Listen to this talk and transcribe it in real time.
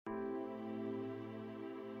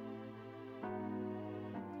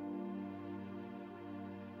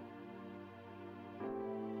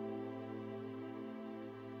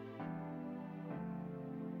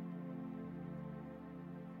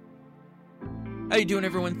How you doing,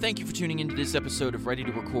 everyone? Thank you for tuning into this episode of Ready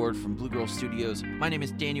to Record from Blue Girl Studios. My name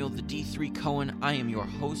is Daniel, the D3 Cohen. I am your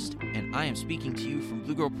host, and I am speaking to you from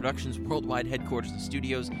Blue Girl Productions' worldwide headquarters and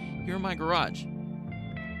studios here in my garage.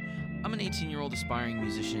 I'm an 18-year-old aspiring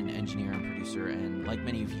musician, engineer, and producer, and like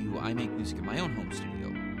many of you, I make music in my own home studio.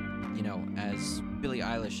 You know, as Billie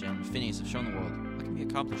Eilish and Phineas have shown the world, what can be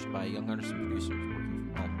accomplished by young artists and producers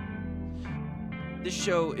working from home. This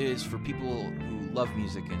show is for people who love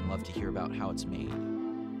music and love to hear about how it's made.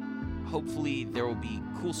 Hopefully, there will be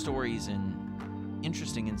cool stories and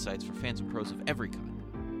interesting insights for fans and pros of every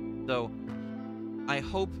kind. Though, I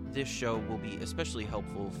hope this show will be especially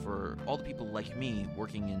helpful for all the people like me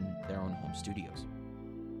working in their own home studios.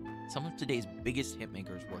 Some of today's biggest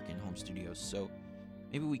hitmakers work in home studios, so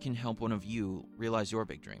maybe we can help one of you realize your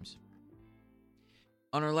big dreams.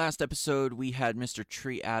 On our last episode, we had Mr.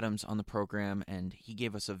 Tree Adams on the program, and he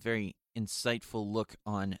gave us a very insightful look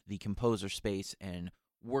on the composer space and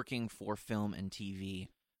working for film and TV,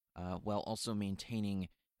 while also maintaining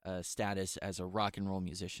a status as a rock and roll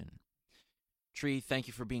musician. Tree, thank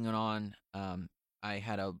you for being on. I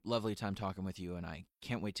had a lovely time talking with you, and I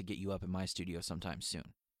can't wait to get you up in my studio sometime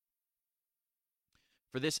soon.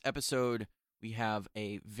 For this episode, we have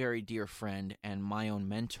a very dear friend and my own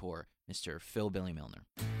mentor, Mr. Philbillie Milner.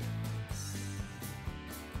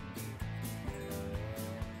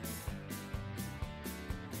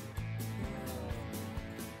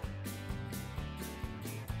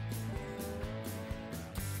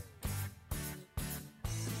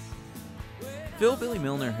 Philbillie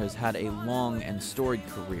Milner has had a long and storied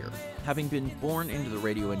career, having been born into the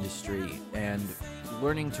radio industry and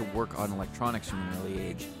learning to work on electronics from an early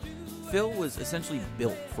age. Phil was essentially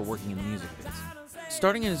built for working in the music biz.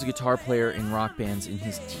 Starting as a guitar player in rock bands in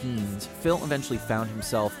his teens, Phil eventually found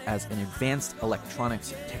himself as an advanced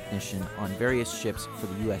electronics technician on various ships for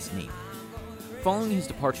the U.S. Navy. Following his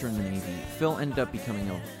departure in the Navy, Phil ended up becoming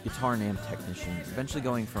a guitar and amp technician, eventually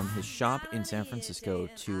going from his shop in San Francisco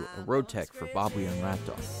to a road tech for Bob Weir and Rat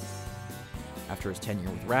Dog. After his tenure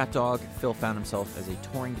with Rat Dog, Phil found himself as a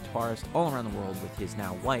touring guitarist all around the world with his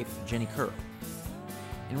now wife, Jenny Kerr.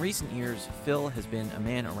 In recent years, Phil has been a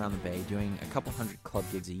man around the Bay doing a couple hundred club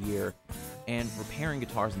gigs a year and repairing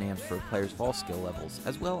guitars and amps for players of all skill levels,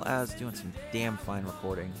 as well as doing some damn fine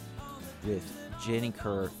recording with Jenny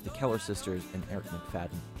Kerr, the Keller Sisters, and Eric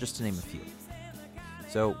McFadden, just to name a few.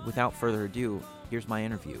 So, without further ado, here's my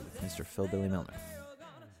interview with Mr. Philbillie Milner.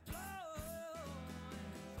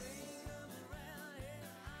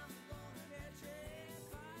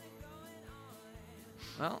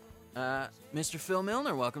 Well, Mr. Phil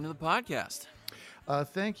Milner, welcome to the podcast.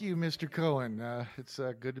 Thank you, Mr. Cohen. It's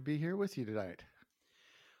good to be here with you tonight.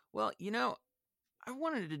 Well, you know, I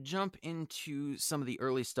wanted to jump into some of the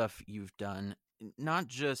early stuff you've done, not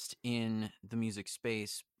just in the music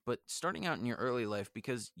space, but starting out in your early life,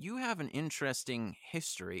 because you have an interesting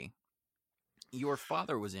history. Your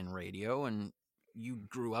father was in radio, and you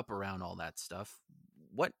grew up around all that stuff.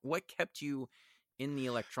 What kept you in the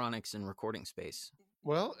electronics and recording space?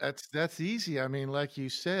 Well, that's easy. I mean, like you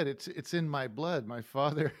said, it's in my blood. My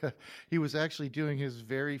father, he was actually doing his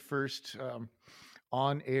very first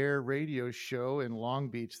on-air radio show in Long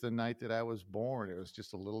Beach the night that I was born. It was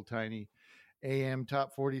just a little tiny AM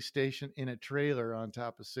top 40 station in a trailer on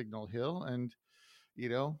top of Signal Hill, and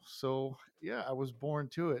so yeah, I was born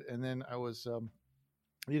to it. And then I was,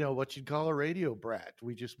 what you'd call a radio brat.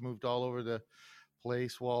 We just moved all over the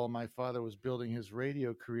place while my father was building his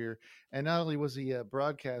radio career. And not only was he a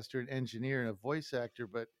broadcaster, an engineer, and a voice actor,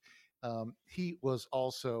 but he was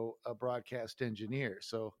also a broadcast engineer.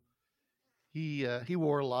 So he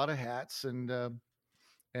wore a lot of hats, and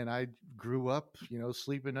I grew up,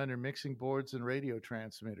 sleeping under mixing boards and radio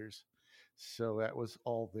transmitters. So that was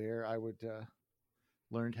all there. I would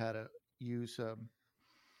learned how to use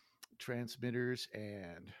transmitters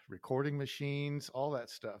and recording machines, all that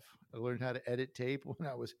stuff. I learned how to edit tape when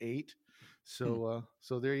I was 8. So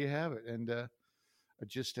so there you have it. And I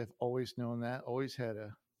just have always known that, always had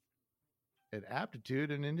an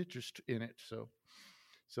aptitude and an interest in it. So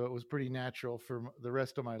it was pretty natural for the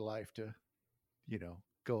rest of my life to,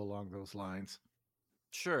 go along those lines.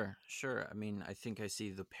 Sure. I mean, I think I see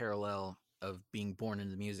the parallel of being born in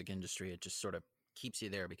the music industry. It just sort of keeps you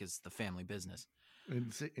there because it's the family business.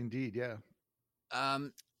 Indeed, yeah.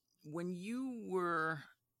 When you were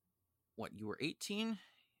 18,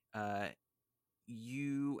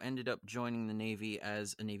 you ended up joining the Navy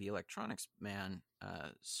as a Navy electronics man,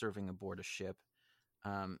 serving aboard a ship.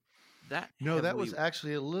 That was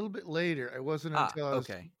actually a little bit later. It wasn't until I was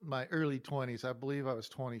my early 20s. I believe I was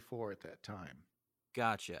 24 at that time.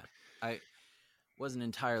 Gotcha. I wasn't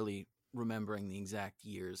entirely remembering the exact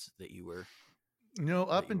years that you were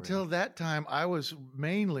Up in. until that time, I was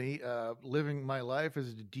mainly living my life as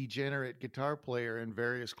a degenerate guitar player in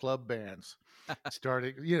various club bands,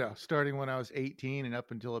 starting when I was 18 and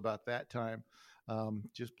up until about that time,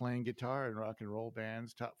 just playing guitar in rock and roll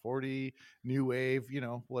bands, top 40, new wave,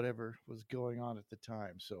 whatever was going on at the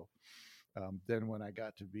time. So then when I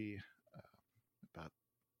got to be about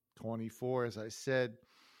 24, as I said,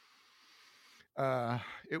 uh,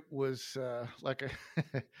 it was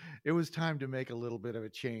it was time to make a little bit of a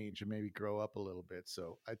change and maybe grow up a little bit.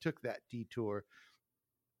 So I took that detour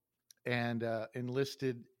and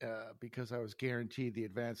enlisted because I was guaranteed the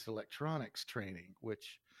advanced electronics training,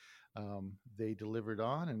 which they delivered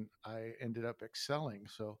on, and I ended up excelling.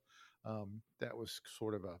 So that was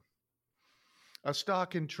sort of a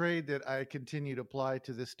stock in trade that I continue to apply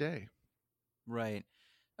to this day. Right.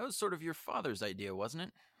 That was sort of your father's idea, wasn't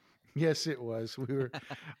it? Yes, it was.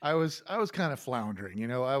 I was kind of floundering,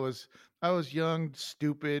 I was young,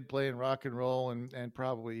 stupid, playing rock and roll and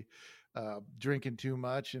probably drinking too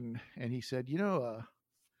much. And he said,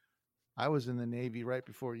 I was in the Navy right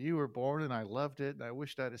before you were born and I loved it. And I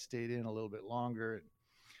wished I'd have stayed in a little bit longer.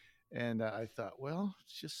 And I thought, well,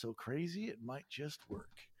 it's just so crazy. It might just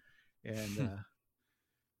work. And,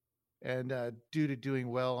 and due to doing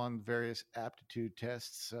well on various aptitude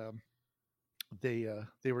tests,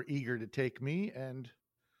 they were eager to take me, and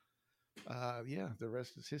yeah, the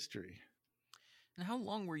rest is history. And how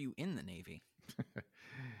long were you in the Navy?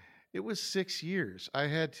 It was 6 years. I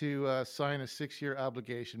had to sign a 6-year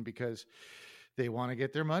obligation because they want to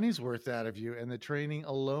get their money's worth out of you, and the training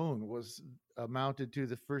alone was amounted to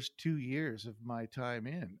the first 2 years of my time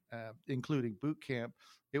in, including boot camp.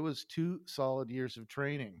 It was 2 solid years of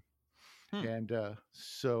training, Hmm. and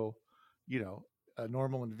so you know a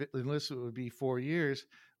normal enlistment would be 4 years.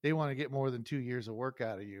 They want to get more than 2 years of work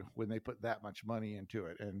out of you when they put that much money into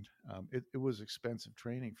it, and it was expensive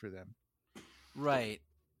training for them. Right.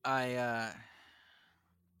 I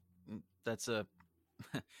that's a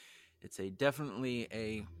it's a definitely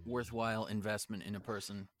a worthwhile investment in a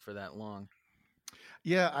person for that long.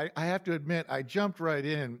 Yeah, I have to admit, I jumped right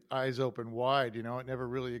in, eyes open wide. It never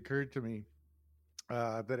really occurred to me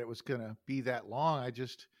that it was going to be that long. I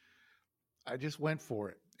just went for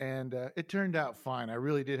it, and it turned out fine. I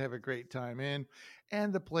really did have a great time in,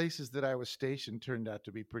 and the places that I was stationed turned out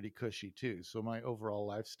to be pretty cushy too. So my overall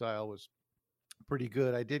lifestyle was pretty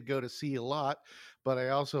good. I did go to sea a lot, but I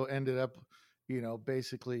also ended up,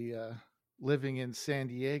 basically living in San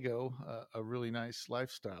Diego, a really nice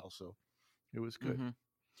lifestyle. So it was good. Mm-hmm.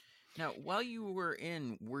 Now, while you were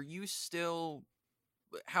in, were you still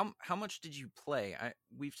how much did you play?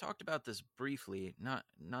 We've talked about this briefly, not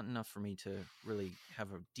enough for me to really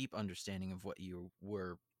have a deep understanding of what your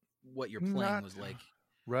playing Not was like.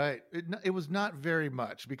 right. It was not very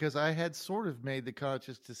much because I had sort of made the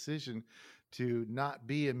conscious decision to not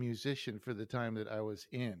be a musician for the time that I was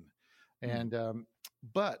in. Hmm. And,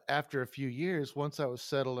 but after a few years, once I was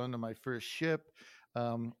settled onto my first ship,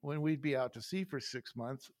 when we'd be out to sea for 6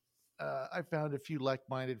 months, I found a few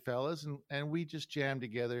like-minded fellas, and we just jammed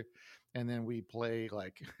together, and then we'd play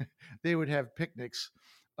like they would have picnics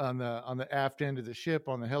on the aft end of the ship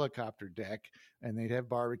on the helicopter deck, and they'd have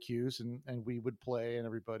barbecues, and we would play, and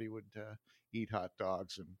everybody would eat hot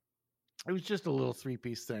dogs, and it was just a little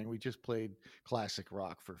three-piece thing. We just played classic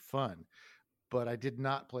rock for fun, but I did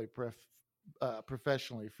not play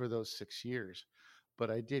professionally for those 6 years. But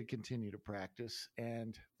I did continue to practice,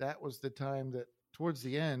 and that was the time that, towards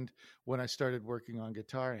the end, when I started working on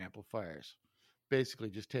guitar amplifiers, basically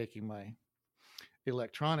just taking my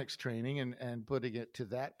electronics training and putting it to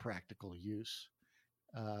that practical use,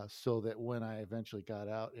 so that when I eventually got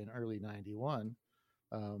out in early 91,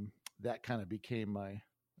 um, that kind of became my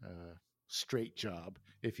straight job,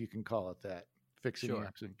 if you can call it that, fixing Sure.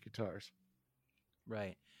 amps and guitars.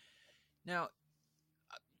 Right. Now,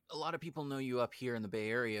 a lot of people know you up here in the Bay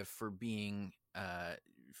Area for being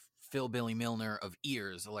Philbillie Milner of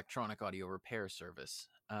Ears Electronic Audio Repair Service.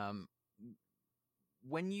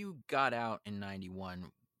 When you got out in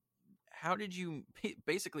 '91, how did you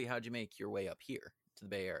make your way up here to the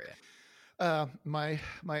Bay Area? My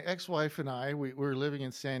ex-wife and I, we were living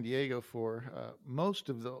in San Diego for most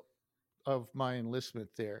of my enlistment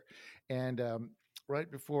there, and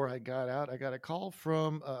right before I got out, I got a call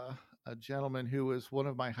from a gentleman who was one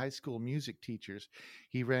of my high school music teachers.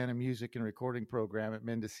 He ran a music and recording program at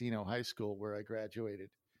Mendocino High School where I graduated,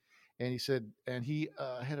 and he said, and he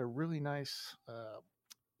had a really nice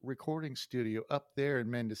recording studio up there in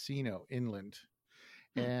Mendocino, inland.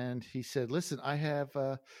 Hmm. And he said, listen, I have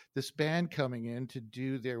this band coming in to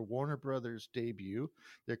do their Warner Brothers debut.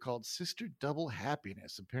 They're called Sister Double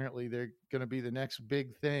Happiness. Apparently, they're going to be the next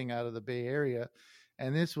big thing out of the Bay Area.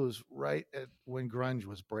 And this was right at when grunge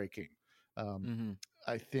was breaking. Um, Mm-hmm.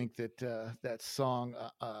 I think that that song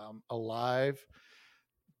 "Alive"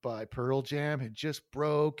 by Pearl Jam had just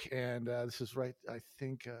broke, and this is right. I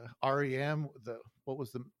think REM, the what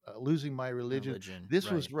was the "Losing My Religion." Religion, This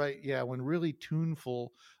right? was right, yeah, when really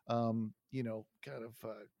tuneful, kind of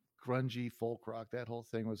grungy folk rock. That whole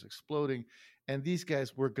thing was exploding, and these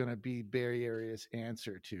guys were going to be Bay Area's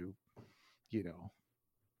answer to, you know,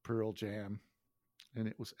 Pearl Jam, and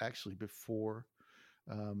it was actually before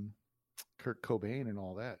um, Kurt Cobain and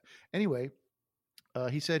all that. Anyway,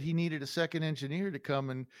 he said he needed a second engineer to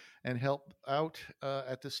come and help out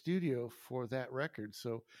at the studio for that record.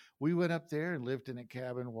 So we went up there and lived in a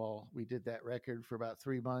cabin while we did that record for about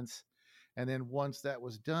 3 months. And then once that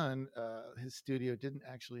was done, his studio didn't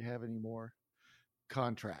actually have any more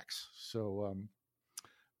contracts. So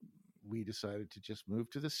we decided to just move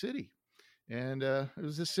to the city. And it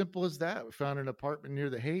was as simple as that. We found an apartment near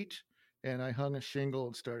the Haight, and I hung a shingle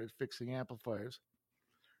and started fixing amplifiers.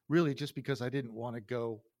 Really, just because I didn't want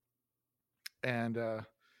to and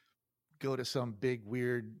go to some big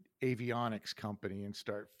weird avionics company and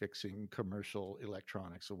start fixing commercial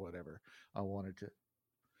electronics or whatever. I wanted to,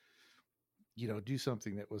 do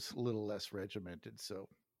something that was a little less regimented. So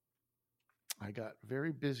I got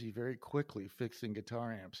very busy very quickly fixing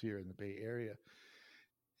guitar amps here in the Bay Area.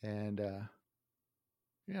 And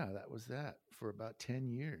yeah, that was that for about 10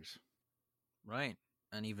 years. Right.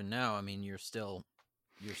 And even now, I mean, you're still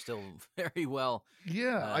very well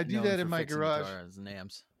Yeah, I do known that for in my fixing garage. guitars and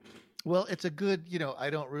amps. Well, it's a good,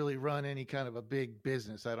 I don't really run any kind of a big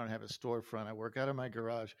business. I don't have a storefront. I work out of my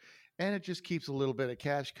garage, and it just keeps a little bit of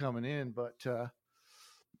cash coming in. But,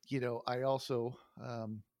 I also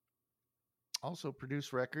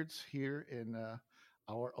produce records here in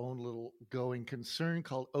our own little going concern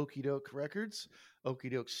called Okie Doke Records,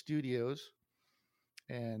 Okie Doke Studios.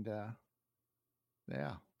 And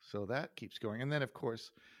yeah, so that keeps going. And then, of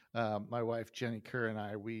course, my wife, Jenny Kerr, and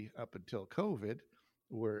I, we, up until COVID,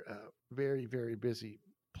 were very, very busy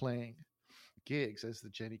playing gigs as the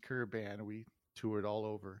Jenny Kerr Band. We toured all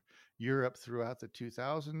over Europe throughout the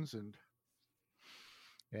 2000s,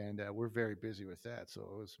 and we're very busy with that. So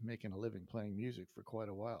I was making a living playing music for quite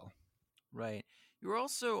a while. Right. You were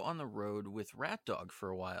also on the road with Rat Dog for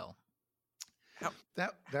a while. How?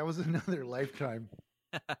 That was another lifetime.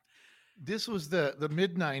 This was the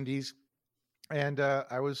mid 90s, and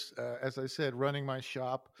I was, as I said, running my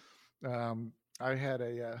shop. I had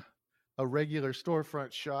a regular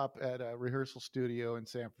storefront shop at a rehearsal studio in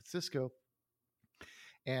San Francisco.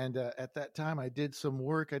 And at that time, I did some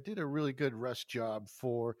work. I did a really good rush job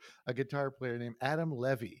for a guitar player named Adam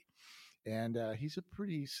Levy. And he's a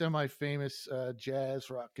pretty semi famous jazz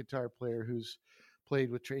rock guitar player who's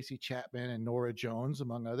played with Tracy Chapman and Nora Jones,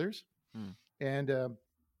 among others. Hmm. And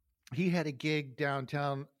he had a gig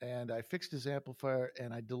downtown, and I fixed his amplifier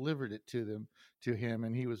and I delivered it to him,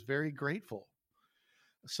 and he was very grateful.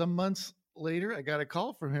 Some months later, I got a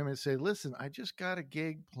call from him and said, "Listen, I just got a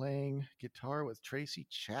gig playing guitar with Tracy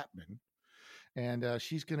Chapman, and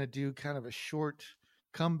she's going to do kind of a short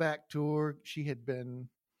comeback tour. She had been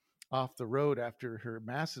off the road after her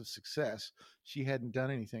massive success. She hadn't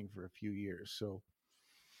done anything for a few years, so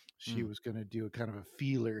she was going to do a kind of a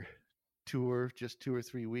feeler tour, just 2 or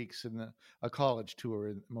 3 weeks in a college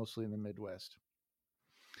tour, mostly in the Midwest."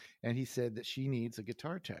 And he said that she needs a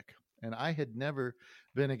guitar tech. And I had never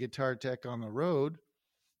been a guitar tech on the road,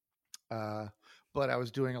 but I was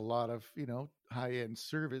doing a lot of, high end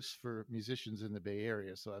service for musicians in the Bay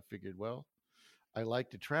Area. So I figured, well, I like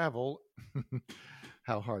to travel.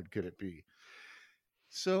 How hard could it be?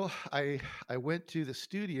 So I went to the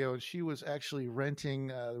studio, and she was actually renting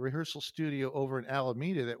the rehearsal studio over in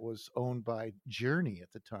Alameda that was owned by Journey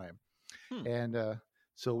at the time. And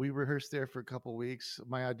so we rehearsed there for a couple of weeks.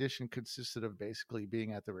 My audition consisted of basically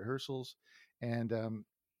being at the rehearsals and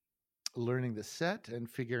learning the set and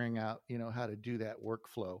figuring out, how to do that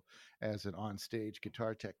workflow as an onstage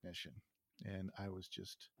guitar technician. And I was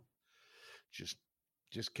just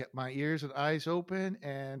kept my ears and eyes open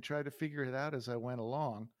and tried to figure it out as I went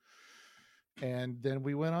along. And then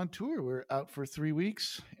we went on tour. We were out for 3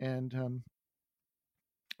 weeks, and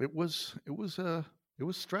it was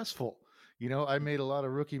stressful. I made a lot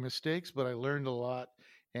of rookie mistakes, but I learned a lot,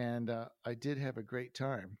 and I did have a great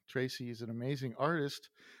time. Tracy is an amazing artist,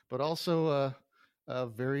 but also a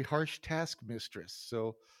very harsh task mistress.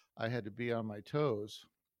 So I had to be on my toes,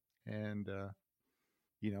 and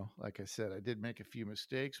Like I said, I did make a few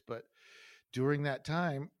mistakes, but during that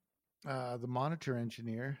time, the monitor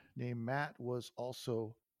engineer named Matt was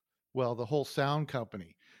also, well, the whole sound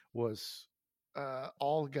company was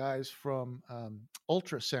all guys from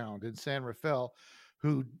Ultrasound in San Rafael,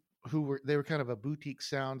 who they were kind of a boutique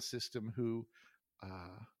sound system who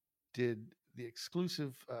uh, did the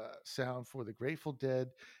exclusive sound for the Grateful Dead,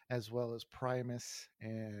 as well as Primus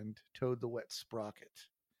and Toad the Wet Sprocket,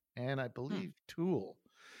 and I Hmm. believe Tool.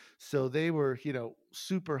 So they were,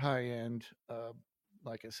 super high end,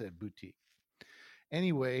 like I said, boutique.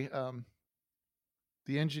 Anyway,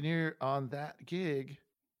 the engineer on that gig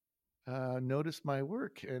noticed my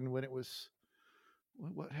work, and when it was,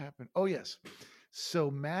 what happened? Oh yes,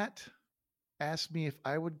 so Matt asked me if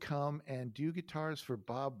I would come and do guitars for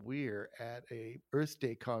Bob Weir at a Earth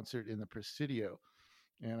Day concert in the Presidio,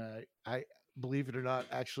 and I believe it or not,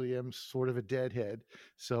 actually am sort of a deadhead,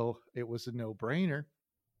 so it was a no brainer,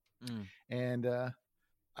 Mm. and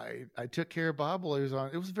I took care of Bob while he was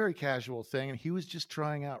on. It was a very casual thing, and he was just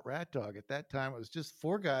trying out Rat Dog at that time. It was just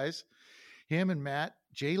four guys, him and Matt,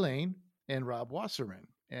 Jay Lane, and Rob Wasserman,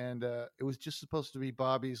 and it was just supposed to be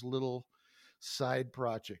Bobby's little side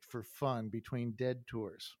project for fun between Dead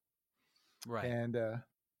tours. Right. And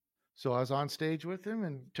so I was on stage with him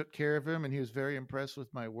and took care of him, and he was very impressed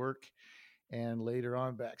with my work. And later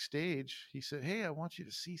on backstage, he said, "Hey, I want you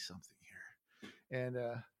to see something here."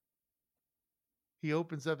 And he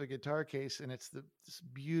opens up a guitar case, and it's this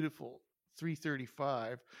beautiful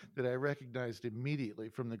 335 that I recognized immediately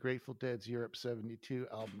from the Grateful Dead's Europe 72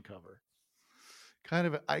 album cover. Kind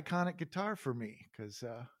of an iconic guitar for me because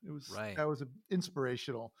Right. that was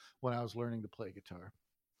inspirational when I was learning to play guitar.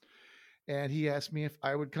 And he asked me if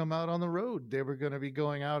I would come out on the road. They were going to be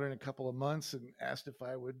going out in a couple of months, and asked if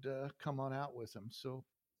I would come on out with them. So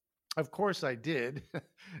of course I did.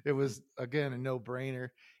 It was again a no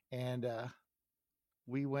brainer, and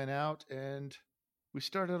we went out and we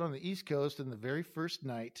started on the East Coast. And the very first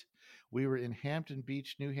night, we were in Hampton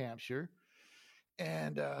Beach, New Hampshire.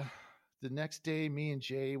 And the next day, me and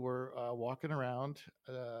Jay were walking around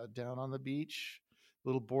down on the beach,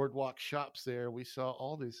 little boardwalk shops there. We saw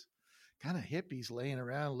all these kind of hippies laying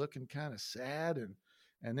around looking kind of sad.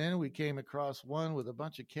 And then we came across one with a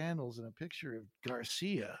bunch of candles and a picture of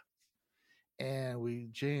Garcia.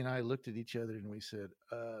 And Jay and I looked at each other and we said,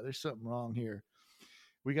 there's something wrong here.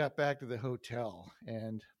 We got back to the hotel,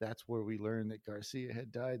 and that's where we learned that Garcia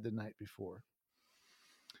had died the night before.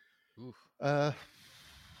 Oof. Uh,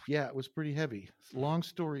 yeah, it was pretty heavy. Long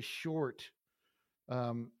story short,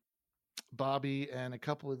 um, Bobby and a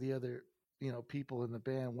couple of the other, people in the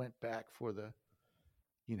band went back for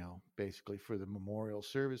basically for the memorial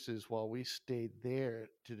services while we stayed there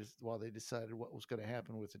while they decided what was going to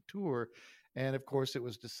happen with the tour. And of course, it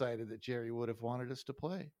was decided that Jerry would have wanted us to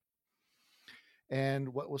play. And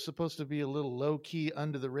what was supposed to be a little low key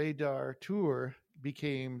under the radar tour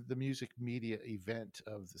became the music media event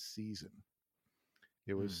of the season.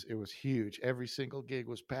 Mm. It was huge. Every single gig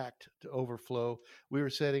was packed to overflow. We were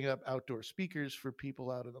setting up outdoor speakers for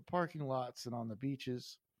people out in the parking lots and on the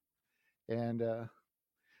beaches, and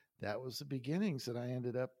that was the beginnings.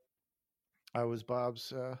 And I was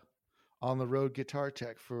Bob's on the road guitar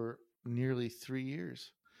tech for nearly 3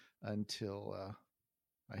 years until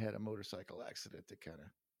I had a motorcycle accident that kind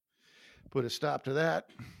of put a stop to that.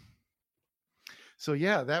 So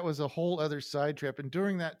yeah, that was a whole other side trip. And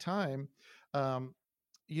during that time, um,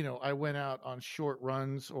 I went out on short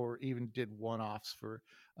runs or even did one-offs for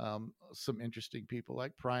some interesting people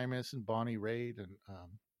like Primus and Bonnie Raitt and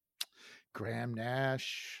Graham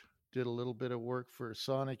Nash. Did a little bit of work for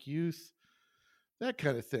Sonic Youth, that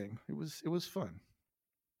kind of thing. It was fun.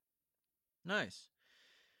 Nice.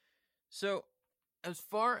 So, as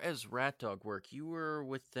far as Rat Dog work, you were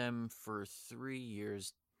with them for 3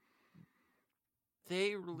 years.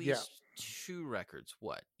 They Yeah. released two records.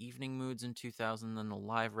 What? Evening Moods in 2000, then the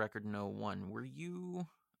live record in '01. Were you?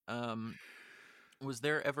 Um, was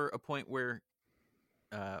there ever a point where,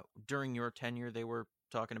 during your tenure, they were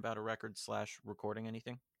talking about a record slash recording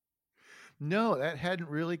anything? No, that hadn't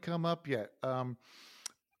really come up yet.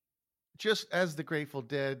 Just as the Grateful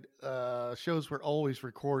Dead, shows were always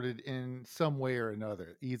recorded in some way or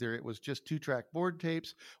another. Either it was just 2-track board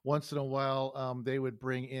tapes. Once in a while, they would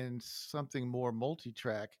bring in something more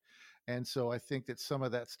multi-track, and so I think that some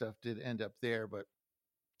of that stuff did end up there. But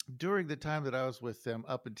during the time that I was with them,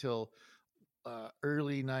 up until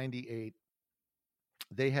early '98,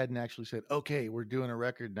 they hadn't actually said, "Okay, we're doing a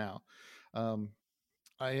record now." Um,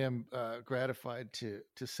 I am gratified to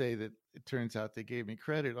say that it turns out they gave me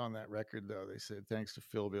credit on that record, though. They said thanks to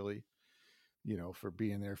Philbillie, for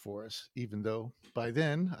being there for us, even though by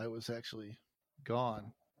then I was actually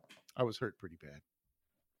gone. I was hurt pretty bad.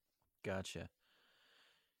 Gotcha.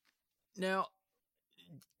 Now,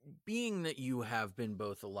 being that you have been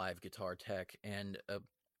both a live guitar tech and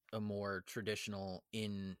a more traditional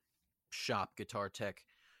in-shop guitar tech,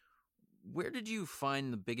 where did you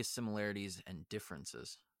find the biggest similarities and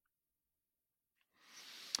differences?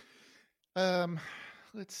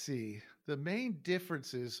 Let's see. The main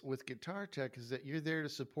differences with guitar tech is that you're there to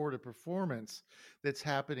support a performance that's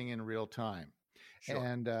happening in real time. Sure.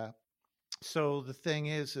 And so the thing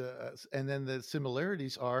is, and then the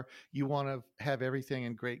similarities are you want to have everything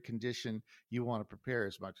in great condition. You want to prepare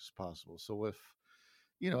as much as possible. So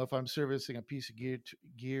if I'm servicing a piece of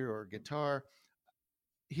gear or guitar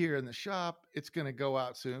here in the shop, it's going to go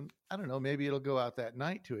out soon. I don't know. Maybe it'll go out that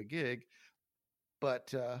night to a gig,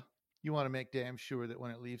 but you want to make damn sure that when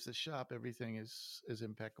it leaves the shop, everything is as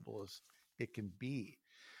impeccable as it can be.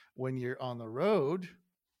 When you're on the road,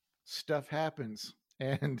 stuff happens.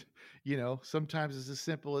 And, sometimes it's as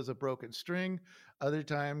simple as a broken string. Other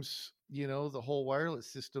times, the whole wireless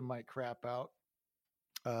system might crap out.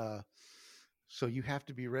 So you have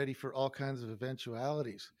to be ready for all kinds of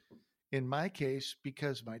eventualities. In my case,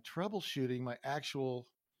 because my troubleshooting, my actual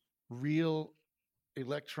real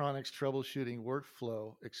electronics troubleshooting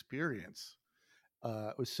workflow experience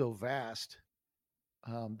was so vast,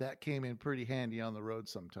 that came in pretty handy on the road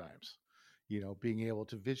sometimes. Being able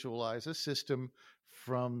to visualize a system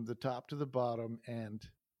from the top to the bottom and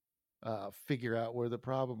figure out where the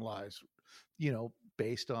problem lies,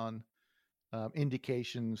 based on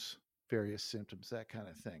indications, various symptoms, that kind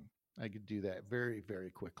of thing. I could do that very, very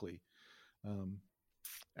quickly.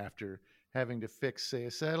 After having to fix, say,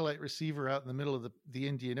 a satellite receiver out in the middle of the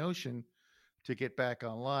Indian Ocean to get back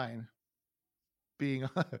online, being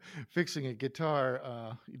fixing a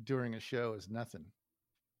guitar during a show is nothing.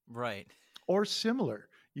 Right. Or similar,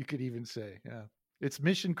 you could even say. Yeah, it's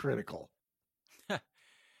mission critical.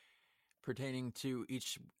 Pertaining to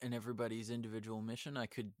each and everybody's individual mission, I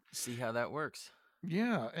could see how that works.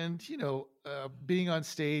 Yeah, and being on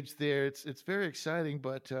stage there, it's very exciting,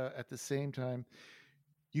 but at the same time,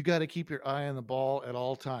 you got to keep your eye on the ball at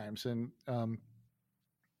all times, and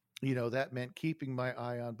that meant keeping my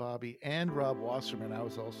eye on Bobby and Rob Wasserman. I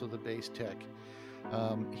was also the bass tech.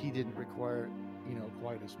 He didn't require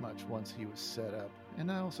quite as much once he was set up,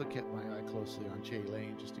 and I also kept my eye closely on Jay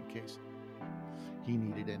Lane just in case he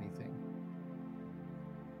needed anything.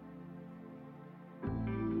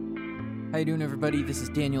 How you doing, everybody? This is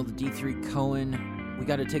Daniel, the D3 Cohen. We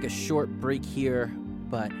got to take a short break here,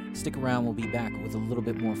 but stick around. We'll be back with a little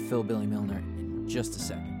bit more Philbillie Milner in just a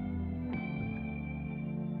second.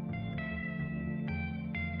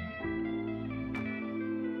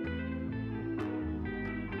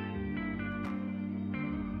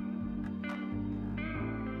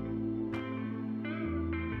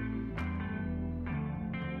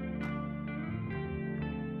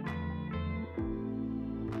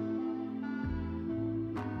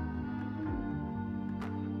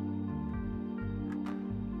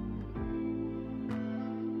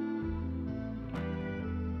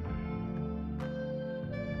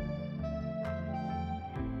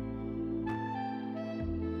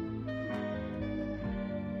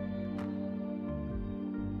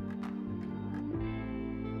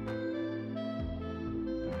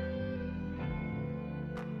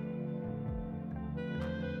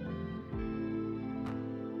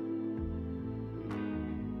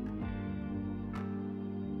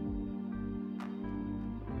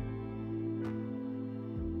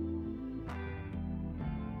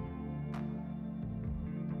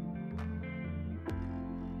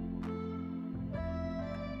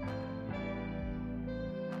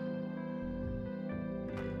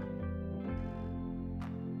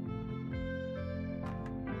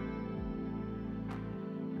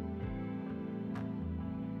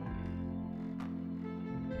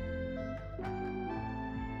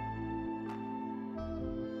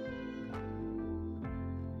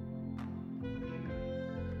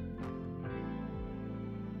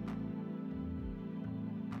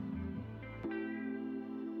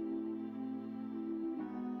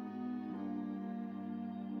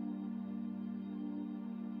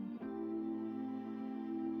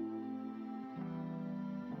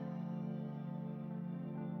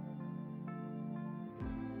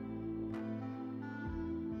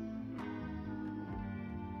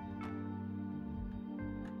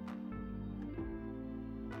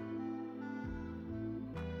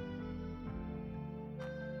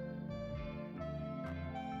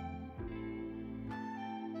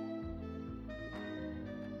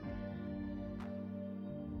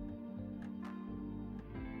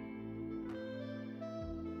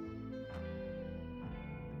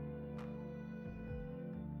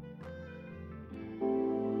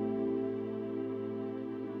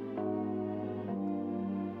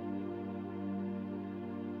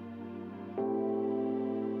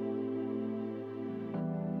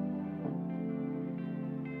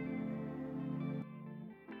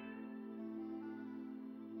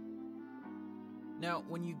 Now,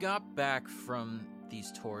 when you got back from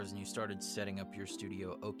these tours and you started setting up your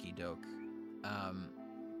studio, Okie Doke, um,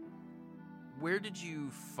 where did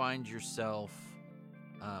you find yourself?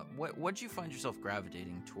 What did you find yourself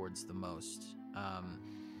gravitating towards the most?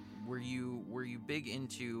 Were you big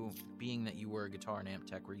into, being that you were a guitar and amp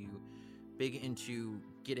tech? Were you big into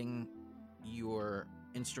getting your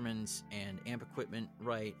instruments and amp equipment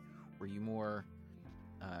right? Were you more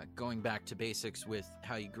going back to basics with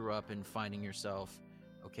how you grew up and finding yourself,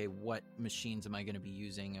 okay, what machines am I going to be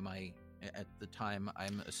using? Am I, at the time,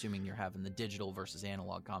 I'm assuming you're having the digital versus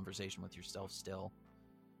analog conversation with yourself still.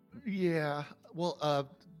 Yeah.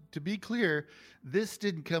 Well, to be clear, this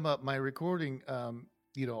didn't come up. My recording,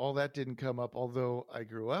 all that didn't come up. Although I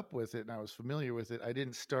grew up with it and I was familiar with it, I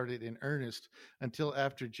didn't start it in earnest until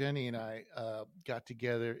after Jenny and I got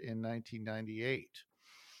together in 1998,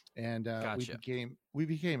 and Gotcha. we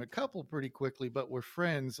became a couple pretty quickly. But we're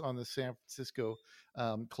friends on the San Francisco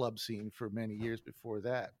club scene for many years before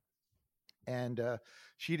that. And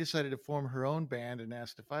she decided to form her own band and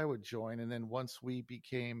asked if I would join. And then once we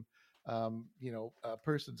became,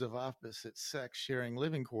 persons of opposite sex sharing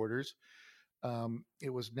living quarters, it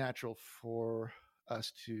was natural for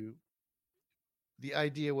us to. The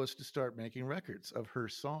idea was to start making records of her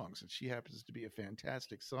songs, and she happens to be a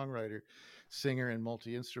fantastic songwriter, singer, and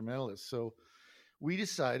multi instrumentalist. So we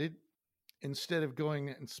decided, instead of going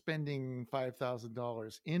and spending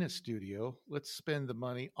 $5,000 in a studio, let's spend the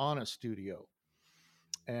money on a studio.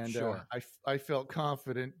 And Sure. I felt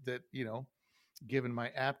confident that, given my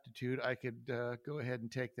aptitude, I could go ahead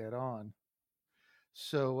and take that on.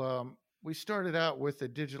 So we started out with a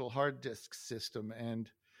digital hard disk system,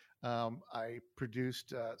 and I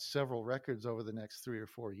produced several records over the next 3 or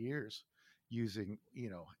 4 years using,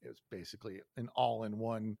 it was basically an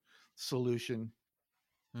all-in-one solution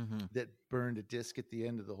Mm-hmm. that burned a disk at the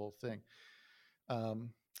end of the whole thing.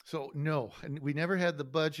 Um, so no, and we never had the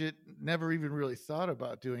budget, never even really thought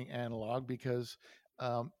about doing analog because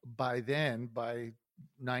by then, by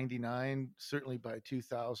 99, certainly by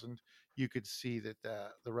 2000, you could see that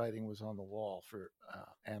the writing was on the wall for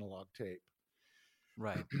analog tape.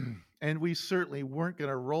 Right. And we certainly weren't going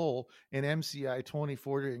to roll an MCI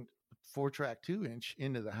 4-track 2-inch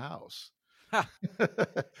into the house. Ha!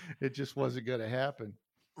 It just wasn't going to happen.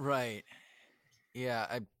 Right.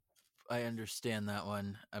 Yeah, I understand that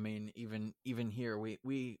one. I mean, even here,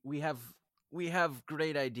 we have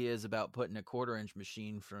great ideas about putting a 1/4 inch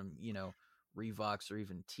machine from, Revox or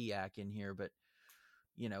even TIAC in here, but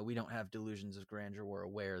we don't have delusions of grandeur. We're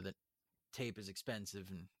aware that tape is expensive,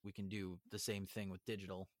 and we can do the same thing with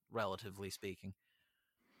digital, relatively speaking.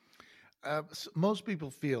 Most people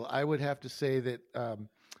feel, I would have to say that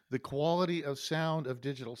the quality of sound of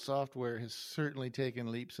digital software has certainly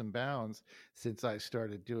taken leaps and bounds since I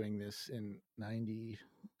started doing this in 90,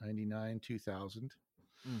 99, 2000.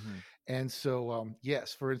 Mm-hmm. And so,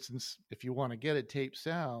 yes, for instance, if you want to get a tape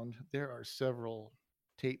sound, there are several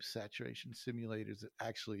tape saturation simulators that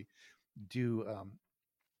actually do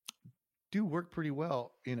do work pretty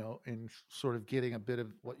well, in sort of getting a bit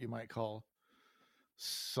of what you might call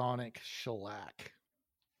sonic shellac.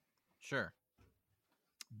 Sure.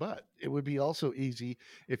 But it would be also easy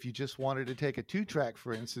if you just wanted to take a 2-track,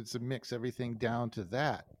 for instance, and mix everything down to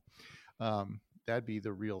that. That'd be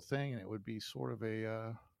the real thing, and it would be sort of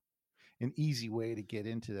an easy way to get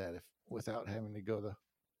into that if without having to go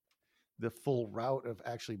the full route of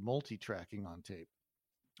actually multi-tracking on tape.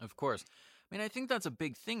 Of course. I mean, I think that's a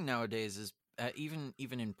big thing nowadays. Is even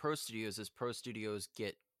in pro studios, as pro studios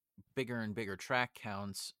get bigger and bigger track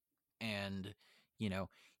counts, and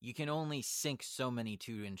you can only sync so many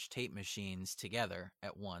 2-inch tape machines together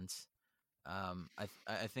at once. I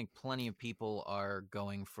think plenty of people are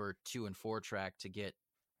going for 2 and 4-track to get,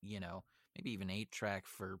 maybe even 8-track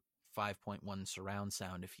for 5.1 surround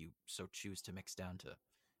sound if you so choose to mix down to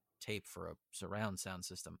tape for a surround sound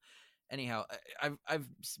system. Anyhow, I've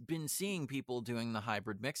been seeing people doing the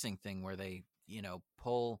hybrid mixing thing where they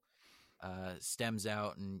pull stems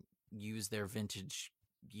out and use their vintage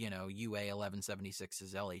UA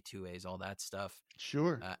 1176s, LA2As, all that stuff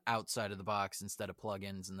Sure. outside of the box instead of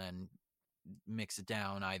plugins, and then mix it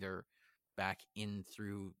down either back in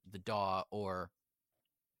through the DAW or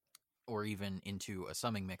even into a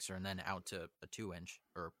summing mixer and then out to a 2-inch,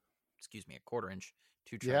 or excuse me, a 1/4 inch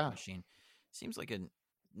 2-track Yeah. machine. Seems like a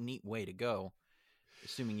neat way to go,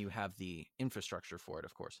 assuming you have the infrastructure for it,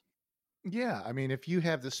 of course. Yeah, I mean, if you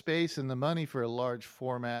have the space and the money for a large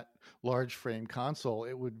format, large frame console,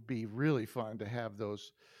 it would be really fun to have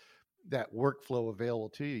that workflow available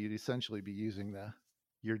to you. You'd essentially be using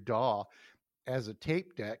your DAW as a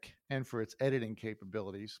tape deck and for its editing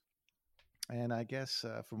capabilities, And I guess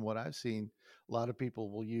from what I've seen, a lot of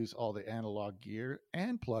people will use all the analog gear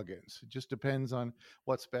and plugins. It just depends on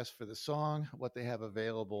what's best for the song, what they have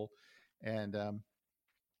available. And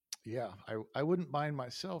yeah, I wouldn't mind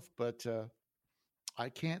myself, but I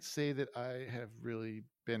can't say that I have really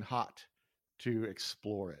been hot to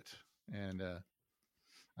explore it. And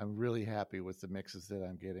I'm really happy with the mixes that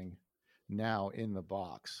I'm getting now in the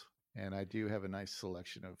box. And I do have a nice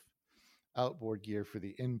selection of outboard gear for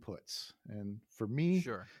the inputs. And for me,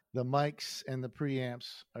 Sure. the mics and the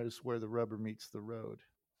preamps is where the rubber meets the road.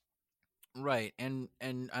 Right. And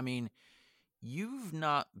I mean, you've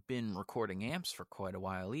not been recording amps for quite a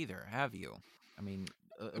while either, have you? I mean,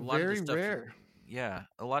 a lot of the Very stuff rare. yeah,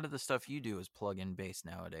 a lot of the stuff you do is plug-in based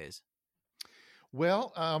nowadays.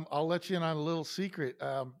 Well, I'll let you in on a little secret.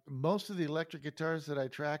 Most of the electric guitars that I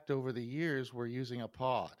tracked over the years were using a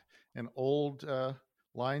pod, an old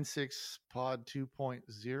Line 6 Pod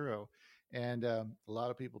 2.0. And a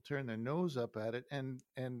lot of people turn their nose up at it. And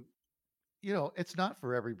it's not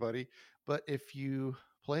for everybody, but if you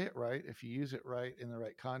play it right, if you use it right in the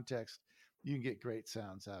right context, you can get great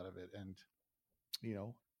sounds out of it. And, you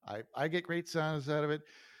know, I get great sounds out of it.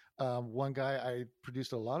 One guy I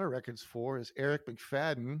produced a lot of records for is Eric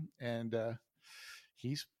McFadden, and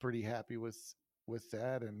he's pretty happy with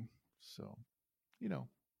that. And so, you know,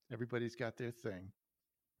 everybody's got their thing.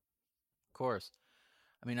 Of course.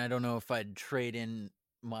 I mean, I don't know if I'd trade in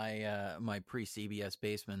my pre-CBS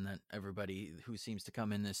Bassman that everybody who seems to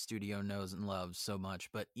come in this studio knows and loves so much,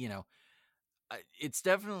 but it's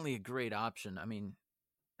definitely a great option. I mean,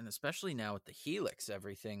 and especially now with the Helix,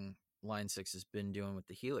 everything Line 6 has been doing with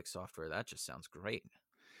the Helix software, that just sounds great.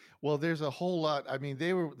 Well, there's a whole lot. I mean,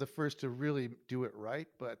 they were the first to really do it right,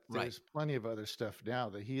 but Right. there's plenty of other stuff now.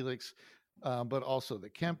 The Helix, but also the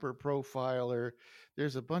Kemper Profiler.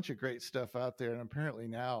 There's a bunch of great stuff out there, and apparently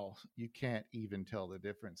now you can't even tell the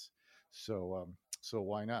difference. So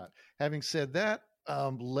why not? Having said that,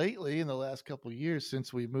 lately in the last couple of years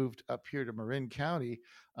since we moved up here to Marin County,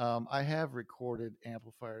 I have recorded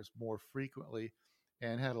amplifiers more frequently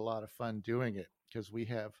and had a lot of fun doing it because we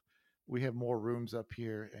have more rooms up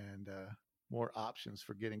here and more options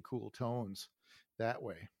for getting cool tones that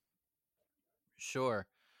way. Sure.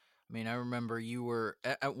 I mean, I remember you were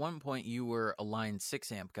at one point you were a Line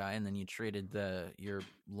 6 amp guy, and then you traded your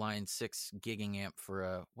Line 6 gigging amp for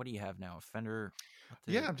a, what do you have now? A Fender?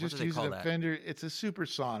 Yeah, I'm What do just they using call a that? Fender. It's a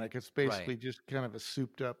supersonic. It's Right. basically just kind of a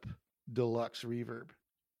souped up deluxe reverb.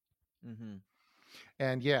 Mm-hmm.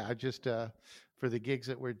 And yeah, I just for the gigs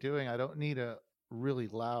that we're doing, I don't need a really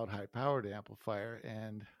loud, high powered amplifier,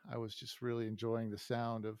 and I was just really enjoying the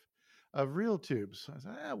sound of real tubes. I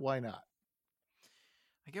said, why not?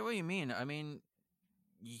 I get what you mean. I mean,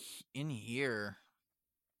 in here,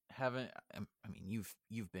 haven't I mean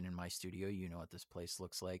you've been in my studio. You know what this place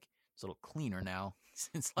looks like. It's a little cleaner now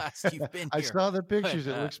since last you've been I here. saw the But pictures.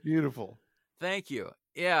 It looks beautiful. thank you.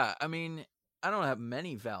 Yeah, I mean, I don't have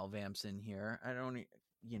many valve amps in here. I don't,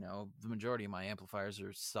 the majority of my amplifiers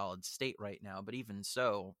are solid state right now, but even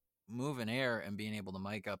so, moving air and being able to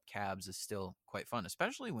mic up cabs is still quite fun,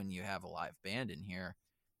 especially when you have a live band in here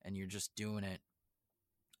and you're just doing it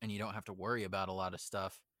and you don't have to worry about a lot of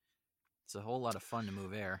stuff. It's a whole lot of fun to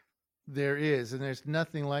move air. There is, and there's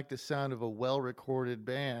nothing like the sound of a well-recorded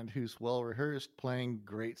band who's well-rehearsed playing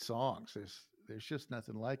great songs. There's just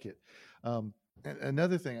nothing like it. And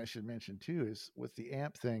another thing I should mention too is with the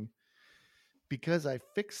amp thing, because I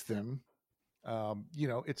fixed them.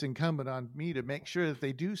 It's incumbent on me to make sure that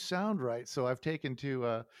they do sound right. So I've taken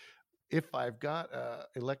to if I've got a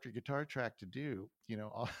electric guitar track to do,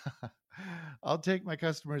 I'll take my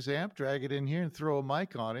customer's amp, drag it in here, and throw a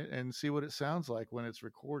mic on it, and see what it sounds like when it's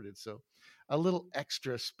recorded. So, a little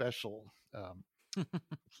extra special,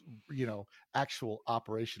 actual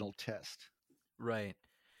operational test. Right.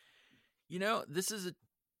 This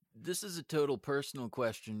is a total personal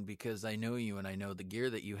question because I know you and I know the gear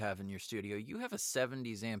that you have in your studio. You have a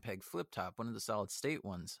 70s Ampeg flip top, one of the solid state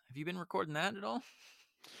ones. Have you been recording that at all?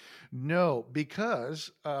 No,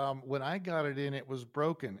 because when I got it in, it was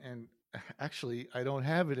broken, and actually, I don't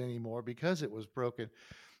have it anymore because it was broken.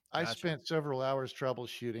 I Gotcha. spent several hours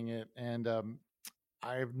troubleshooting it, and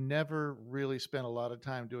I've never really spent a lot of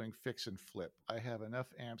time doing fix and flip. I have enough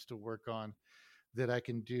amps to work on that I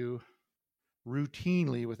can do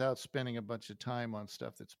routinely without spending a bunch of time on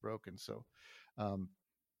stuff that's broken. So um,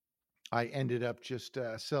 I ended up just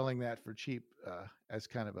selling that for cheap as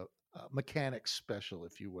kind of a mechanic special,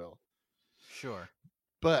 if you will. Sure.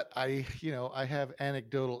 But I have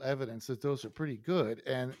anecdotal evidence that those are pretty good,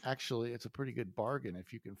 and actually, it's a pretty good bargain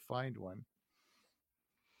if you can find one.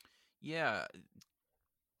 Yeah.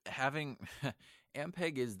 having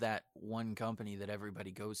Ampeg is that one company that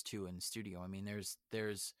everybody goes to in studio. I mean,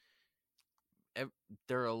 there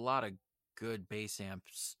are a lot of good bass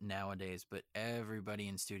amps nowadays, but everybody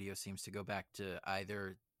in studio seems to go back to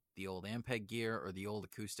either the old Ampeg gear or the old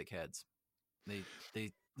acoustic heads.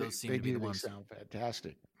 Those seem They to be do. the They ones. sound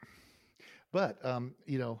fantastic. But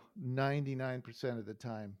 99% of the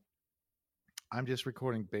time, I'm just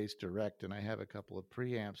recording bass direct, and I have a couple of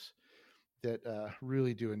preamps that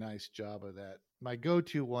really do a nice job of that. My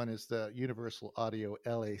go-to one is the Universal Audio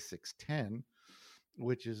LA610,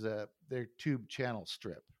 which is their tube channel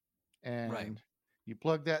strip, Right. and you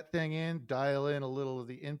plug that thing in, dial in a little of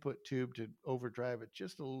the input tube to overdrive it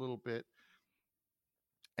just a little bit,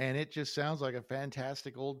 and it just sounds like a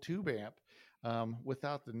fantastic old tube amp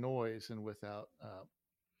without the noise and without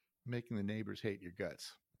making the neighbors hate your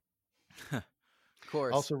guts. Of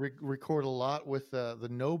course. Also record a lot with the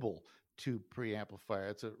Noble tube preamplifier.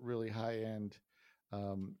 It's a really high end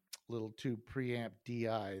um, little tube preamp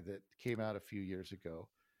DI that came out a few years ago,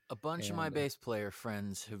 A bunch of my and bass player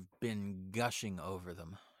friends have been gushing over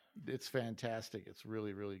them. it's fantastic. It's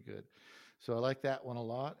really really good. So I like that one a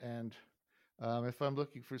lot. And if I'm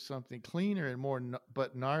looking for something cleaner and more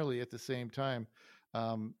but gnarly at the same time,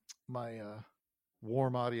 my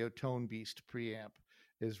Warm Audio Tone Beast preamp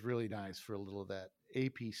is really nice for a little of that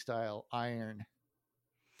AP style iron.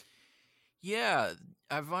 Yeah,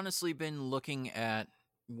 I've honestly been looking at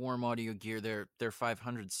Warm Audio gear, their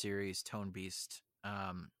 500 series Tone Beast.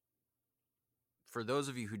 For those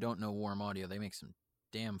of you who don't know Warm Audio, they make some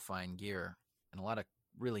damn fine gear and a lot of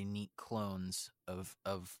really neat clones of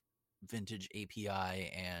vintage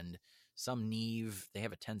API and some Neve. They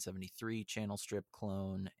have a 1073 channel strip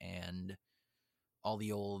clone and all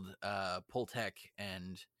the old Pultec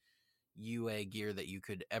and UA gear that you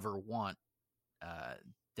could ever want.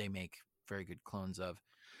 They make very good clones of.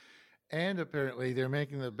 And apparently, they're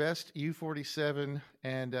making the best U47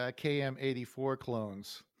 and KM84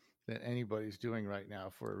 clones that anybody's doing right now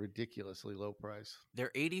for a ridiculously low price.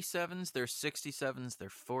 They're 87s, they're 67s, they're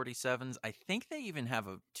 47s. I think they even have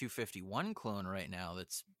a 251 clone right now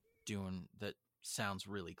that sounds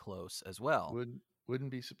really close as well.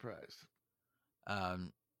 Wouldn't be surprised.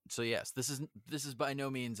 So yes, this is by no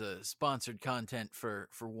means a sponsored content for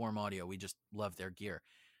Warm Audio. We just love their gear.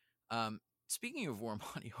 Speaking of Warm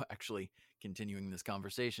Audio, actually continuing this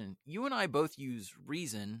conversation, you and I both use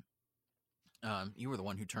Reason. You were the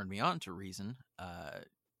one who turned me on to Reason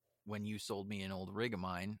when you sold me an old rig of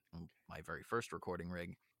mine, my very first recording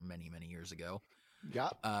rig many, many years ago. Yeah.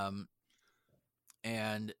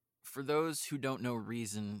 And for those who don't know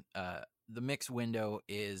Reason, the mix window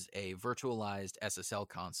is a virtualized SSL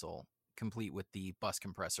console, complete with the bus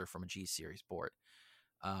compressor from a G series board.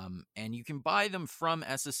 And you can buy them from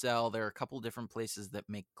SSL. There are a couple different places that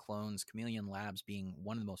make clones, Chameleon Labs being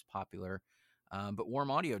one of the most popular. But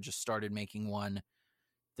Warm Audio just started making one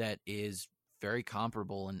that is very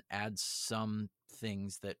comparable and adds some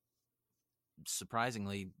things that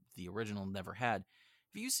surprisingly the original never had.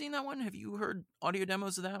 Have you seen that one? Have you heard audio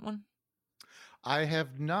demos of that one? I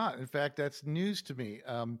have not. In fact, that's news to me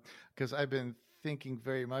because I've been thinking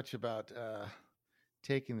very much about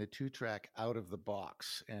taking the 2-track out of the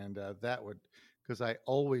box, and that would, because I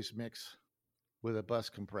always mix with a bus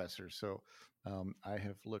compressor. So I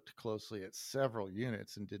have looked closely at several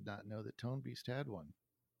units and did not know that Tone Beast had one.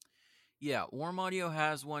 Yeah, Warm Audio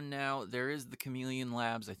has one now. There is the Chameleon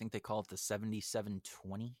Labs. I think they call it the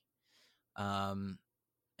 7720.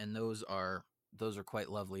 And those are quite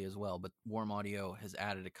lovely as well. But Warm Audio has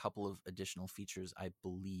added a couple of additional features, I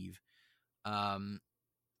believe.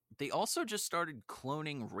 They also just started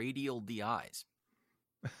cloning radial DIs,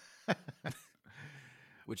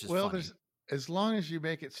 which is funny. As long as you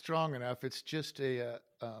make it strong enough, it's just a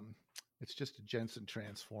Jensen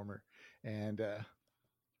transformer and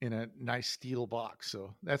in a nice steel box,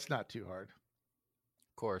 so that's not too hard.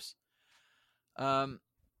 Of course.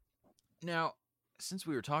 Now, since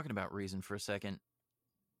we were talking about Reason for a second,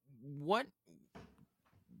 what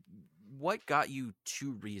got you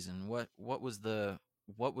to Reason? What was the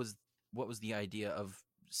idea of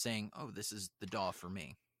saying, "Oh, this is the DAW for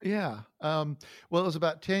me"? Yeah. Well, it was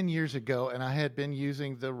about 10 years ago, and I had been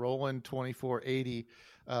using the Roland 2480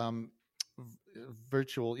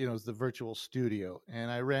 virtual, the virtual studio, and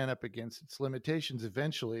I ran up against its limitations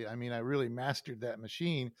eventually. I mean, I really mastered that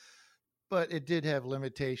machine, but it did have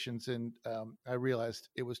limitations, and I realized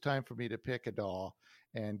it was time for me to pick a DAW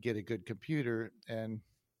and get a good computer and,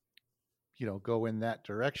 go in that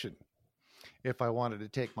direction if I wanted to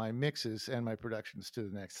take my mixes and my productions to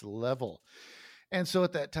the next level. And so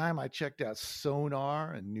at that time, I checked out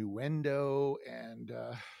Sonar and Nuendo and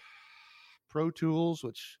Pro Tools,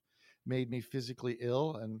 which made me physically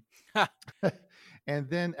ill. And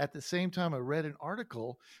then at the same time, I read an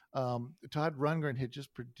article. Todd Rundgren had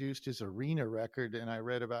just produced his Arena record, and I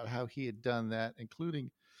read about how he had done that,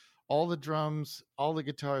 including all the drums, all the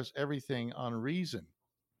guitars, everything on Reason.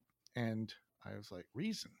 And I was like,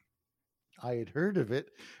 Reason? I had heard of it,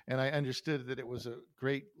 and I understood that it was a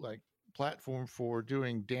great platform for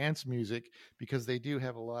doing dance music because they do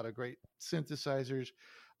have a lot of great synthesizers,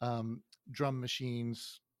 drum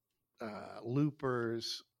machines,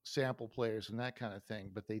 loopers, sample players, and that kind of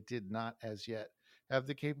thing. But they did not, as yet, have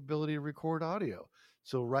the capability to record audio.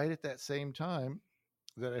 So right at that same time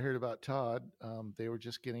that I heard about Todd, they were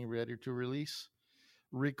just getting ready to release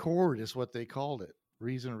Record, is what they called it,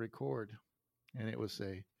 Reason Record, and it was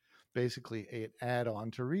basically an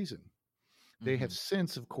add-on to Reason. They have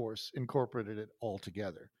since, of course, incorporated it all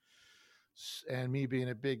together. And me being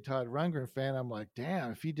a big Todd Rundgren fan, I'm like,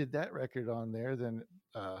 damn, if he did that record on there, then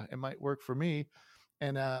it might work for me.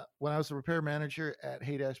 And when I was the repair manager at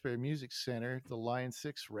Haight-Ashbury Music Center, the Line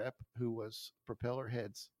 6 rep, who was Propeller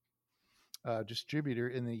Head's distributor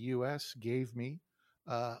in the U.S., gave me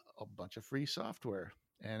a bunch of free software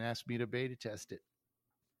and asked me to beta test it.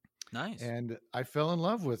 Nice. And I fell in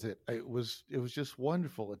love with it. It was just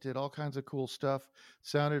wonderful. It did all kinds of cool stuff,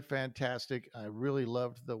 sounded fantastic. I really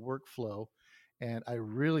loved the workflow, and I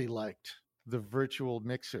really liked the virtual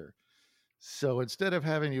mixer. So instead of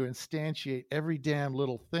having to instantiate every damn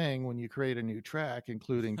little thing when you create a new track,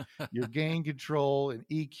 including your gain control and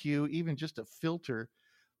EQ, even just a filter,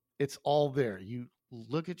 it's all there. You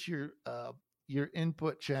look at your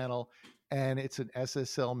input channel, and it's an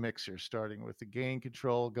SSL mixer, starting with the gain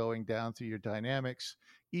control, going down through your dynamics,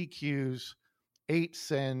 EQs, 8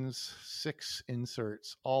 sends, 6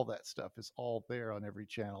 inserts, all that stuff is all there on every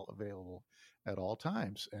channel, available at all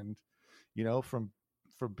times. And from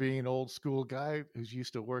being an old school guy who's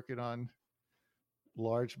used to working on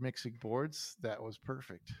large mixing boards, that was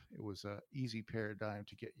perfect. It was an easy paradigm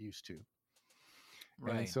to get used to.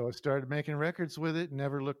 Right. And so I started making records with it,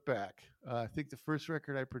 never looked back. I think the first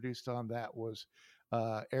record I produced on that was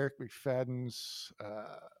Eric McFadden's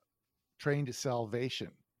Train to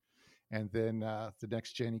Salvation. And then the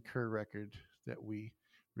next Jenny Kerr record that we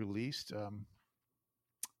released,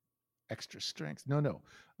 Extra Strength. No.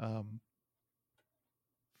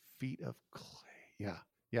 Feet of Clay.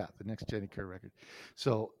 Yeah, the next Jenny Kerr record.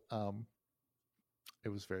 So it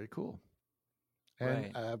was very cool.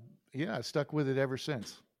 And I stuck with it ever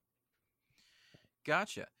since.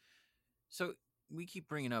 Gotcha. So we keep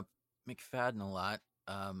bringing up McFadden a lot.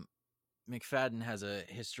 McFadden has a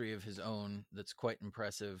history of his own that's quite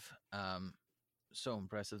impressive. So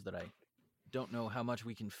impressive that I don't know how much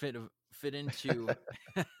we can fit into.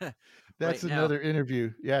 That's right another now.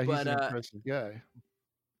 interview. Yeah, he's an impressive guy.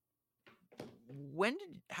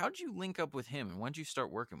 How did you link up with him, and when did you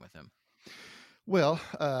start working with him? Well,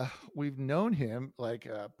 we've known him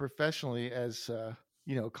professionally as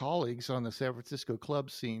colleagues on the San Francisco club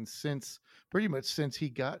scene pretty much since he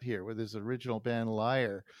got here with his original band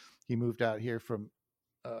Liar. He moved out here from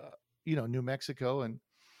New Mexico, and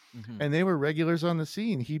they were regulars on the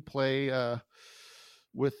scene. He'd play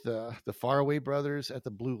with the Faraway Brothers at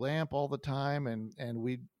the Blue Lamp all the time, and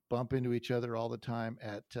we'd bump into each other all the time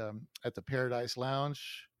at the Paradise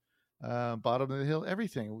Lounge, Bottom of the Hill,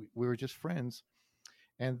 everything. We were just friends.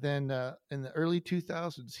 And then in the early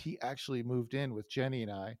 2000s, he actually moved in with Jenny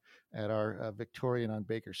and I at our Victorian on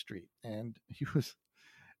Baker Street. And he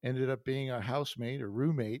ended up being our housemate or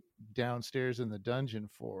roommate downstairs in the dungeon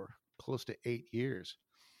for close to 8 years.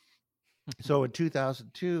 So in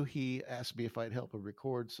 2002, he asked me if I'd help him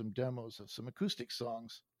record some demos of some acoustic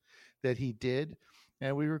songs that he did.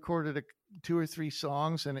 And we recorded 2 or 3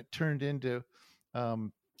 songs, and it turned into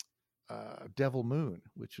Devil Moon,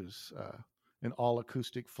 which was an all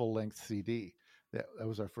acoustic full length CD. That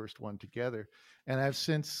was our first one together. And I've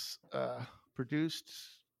since produced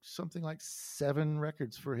something like 7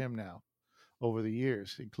 records for him now over the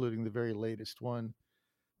years, including the very latest one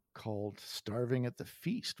called Starving at the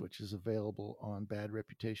Feast, which is available on Bad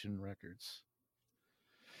Reputation Records.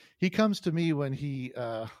 He comes to me when he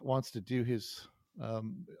wants to do his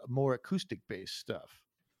more acoustic based stuff,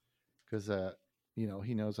 because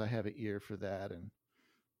he knows I have an ear for that, and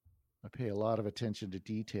I pay a lot of attention to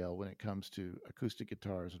detail when it comes to acoustic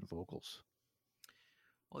guitars and vocals.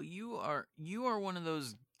 Well, you are one of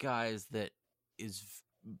those guys that is,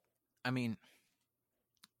 I mean,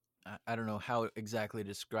 I don't know how exactly to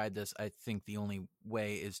describe this. I think the only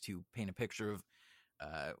way is to paint a picture of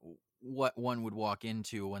what one would walk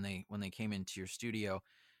into when they came into your studio.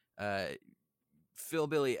 Uh,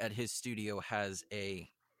 Philbillie at his studio has a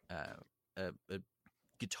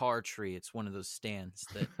guitar tree. It's one of those stands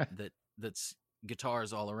that's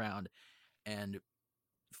guitars all around. And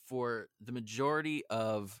for the majority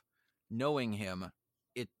of knowing him,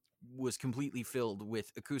 it was completely filled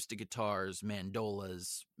with acoustic guitars,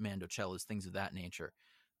 mandolas, mandocellas, things of that nature.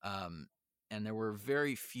 Um, and there were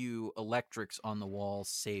very few electrics on the wall,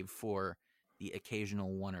 save for the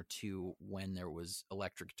occasional one or two when there was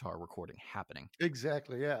electric guitar recording happening.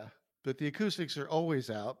 Exactly, yeah. But the acoustics are always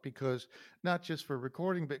out because not just for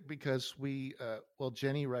recording, but because well,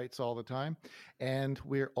 Jenny writes all the time, and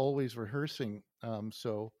we're always rehearsing.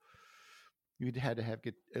 So you'd had to have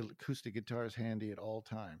acoustic guitars handy at all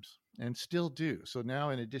times, and still do. So now,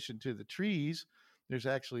 in addition to the trees, there's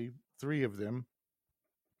actually three of them.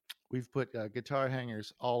 We've put guitar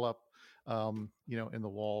hangers all up, in the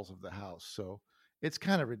walls of the house. So it's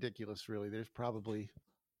kind of ridiculous, really. There's probably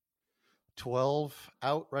 12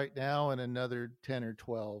 out right now and another 10 or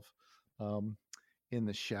 12 um, in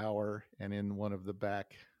the shower and in one of the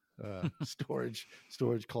back storage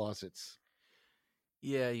closets.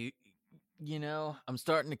 Yeah, I'm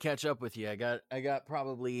starting to catch up with you. I got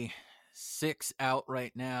probably 6 out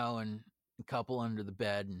right now and a couple under the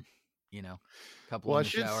bed and a couple Well, in I the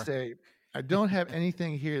should shower. say I don't have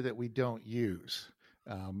anything here that we don't use.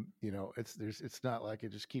 It's not like I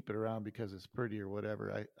just keep it around because it's pretty or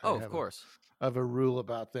whatever. I Oh, of have course. a rule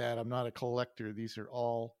about that. I'm not a collector. These are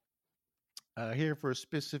all here for a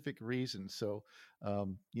specific reason. So,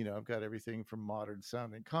 I've got everything from modern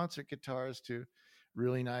sounding concert guitars to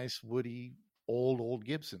really nice, woody, old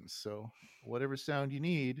Gibsons. So, whatever sound you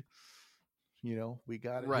need, we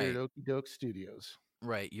got it here at Right. Okie Doke Studios.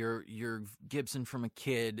 Right. Your Gibson from a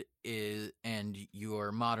kid is and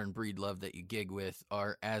your modern breed love that you gig with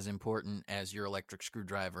are as important as your electric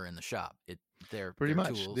screwdriver in the shop. They're Pretty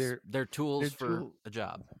much, tools. They're they're tools for tool a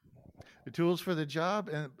job. the tools for the job,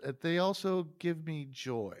 and they also give me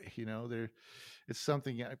joy. It's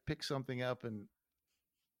something I pick something up, and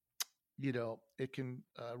it can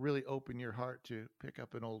really open your heart to pick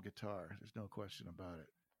up an old guitar. There's no question about it.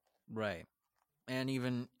 Right. And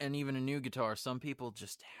even a new guitar, some people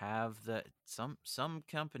just have that. Some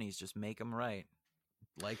companies just make them right,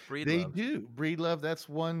 like They Breedlove. do. Breedlove, that's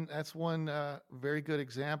one very good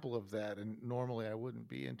example of that. And normally I wouldn't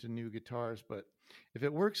be into new guitars, but if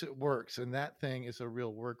it works, it works. And that thing is a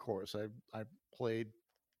real workhorse. I played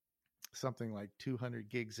something like 200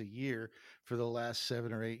 gigs a year for the last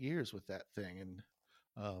 7 or 8 years with that thing, and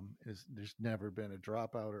there's never been a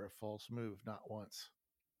dropout or a false move, not once.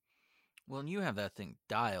 Well, and you have that thing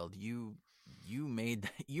dialed. You made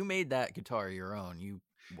that guitar your own. You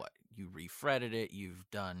refretted it. You've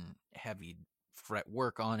done heavy fret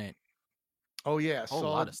work on it. Oh yeah, Whole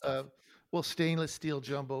lot solid. of stuff. Well, stainless steel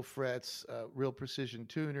jumbo frets, real precision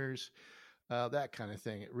tuners, that kind of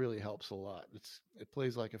thing. It really helps a lot. It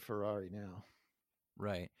plays like a Ferrari now.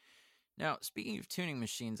 Right. Now, speaking of tuning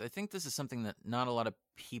machines, I think this is something that not a lot of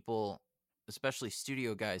people, especially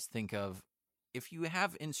studio guys, think of. If you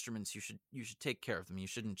have instruments, you should take care of them. You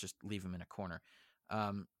shouldn't just leave them in a corner.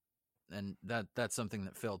 Um, and that's something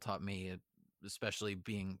that Phil taught me, especially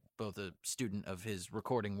being both a student of his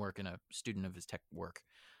recording work and a student of his tech work.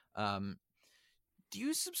 Um, do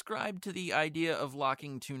you subscribe to the idea of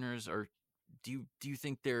locking tuners, or do you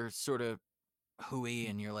think they're sort of hooey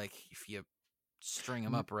and you're like, if you string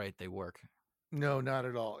them N- up right, they work? No, not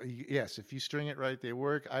at all. Yes, if you string it right, they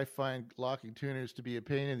work. I find locking tuners to be a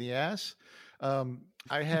pain in the ass.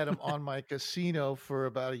 I had them on my casino for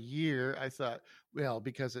about a year. I thought, well,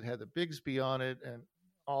 because it had the Bigsby on it and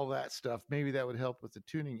all that stuff, maybe that would help with the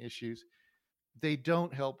tuning issues. They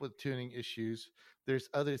don't help with tuning issues. There's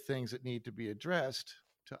other things that need to be addressed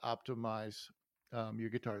to optimize your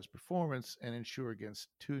guitar's performance and ensure against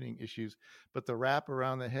tuning issues. But the wrap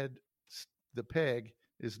around the head, the peg,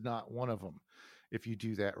 is not one of them if you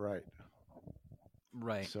do that right.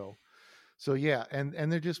 Right. So, so yeah, and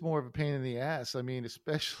they're just more of a pain in the ass. I mean,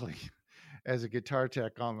 especially as a guitar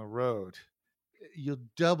tech on the road, you'll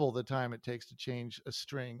double the time it takes to change a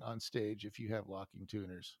string on stage if you have locking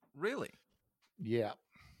tuners. Really? Yeah,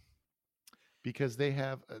 because they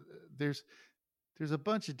have there's there's a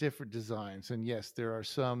bunch of different designs, and yes, there are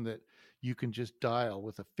some that you can just dial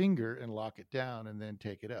with a finger and lock it down and then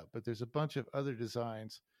take it up. But there's a bunch of other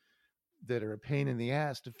designs that are a pain in the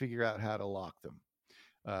ass to figure out how to lock them.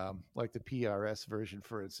 Like the PRS version,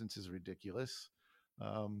 for instance, is ridiculous.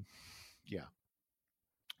 Um, yeah.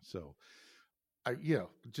 So,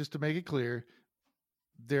 just to make it clear,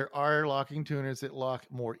 there are locking tuners that lock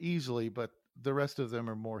more easily, but the rest of them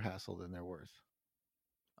are more hassle than they're worth.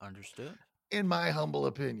 Understood. In my humble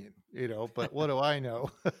opinion, but what do I know?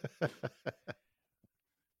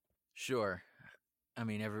 Sure. I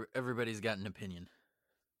mean, everybody's got an opinion.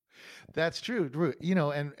 That's true.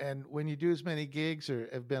 And when you do as many gigs or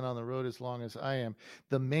have been on the road as long as I am,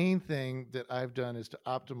 the main thing that I've done is to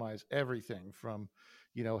optimize everything from,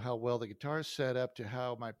 how well the guitar is set up to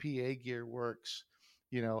how my PA gear works,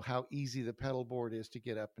 how easy the pedal board is to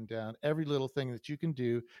get up and down. Every little thing that you can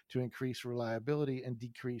do to increase reliability and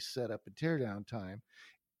decrease setup and teardown time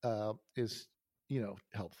is,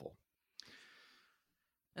 helpful.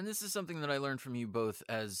 And this is something that I learned from you both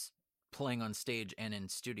as playing on stage and in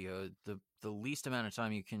studio. The least amount of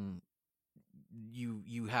time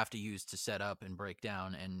you have to use to set up and break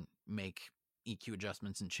down and make EQ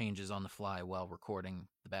adjustments and changes on the fly while recording,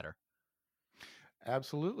 the better.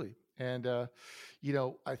 Absolutely. And, I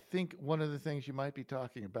think one of the things you might be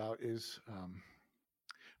talking about is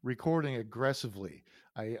recording aggressively.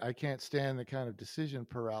 I can't stand the kind of decision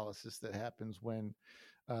paralysis that happens when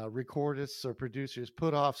recordists or producers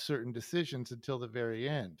put off certain decisions until the very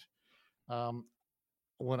end.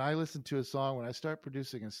 When I listen to a song, when I start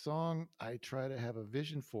producing a song, I try to have a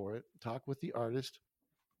vision for it, talk with the artist,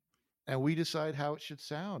 and we decide how it should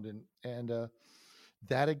sound. And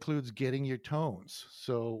that includes getting your tones.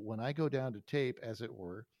 So when I go down to tape, as it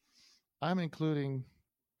were, I'm including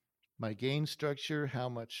my gain structure, how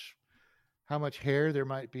much hair there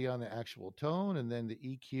might be on the actual tone, and then the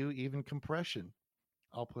EQ, even compression.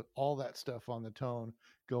 I'll put all that stuff on the tone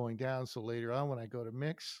going down. So later on, when I go to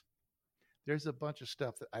mix, there's a bunch of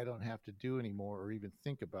stuff that I don't have to do anymore or even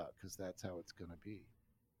think about because that's how it's going to be.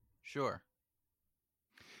 Sure.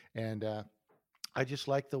 And I just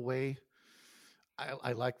like the way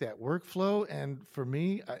I like that workflow. And for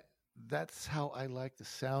me, that's how I like the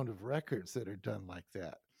sound of records that are done like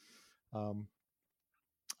that.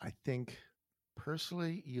 I think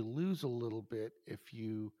personally, you lose a little bit if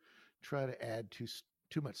you try to add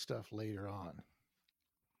too much stuff later on.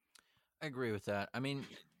 I agree with that. I mean,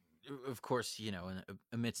 of course,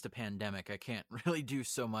 amidst a pandemic, I can't really do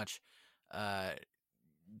so much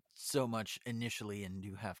initially, and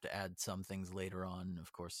do have to add some things later on.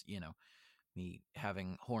 Of course, me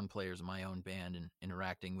having horn players in my own band and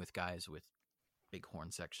interacting with guys with big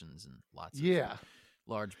horn sections and lots of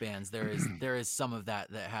large bands, there is some of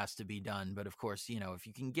that has to be done. But of course, if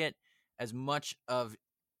you can get as much of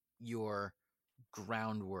your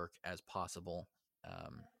groundwork as possible,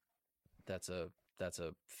 that's a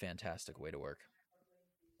fantastic way to work.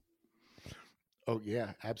 Oh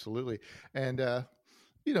yeah, absolutely. And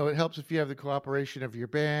it helps if you have the cooperation of your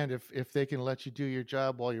band. If they can let you do your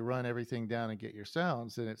job while you run everything down and get your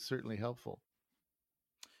sounds, then it's certainly helpful.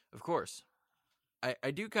 Of course.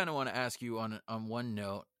 I do kind of want to ask you on one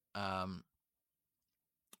note,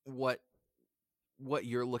 what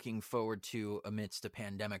you're looking forward to amidst a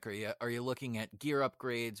pandemic. Are you looking at gear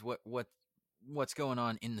upgrades? What's going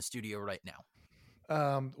on in the studio right now?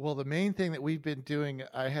 Well, the main thing that we've been doing,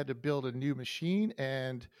 I had to build a new machine,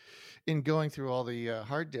 and in going through all the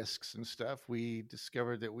hard disks and stuff, we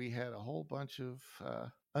discovered that we had a whole bunch of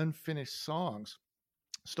unfinished songs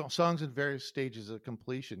in various stages of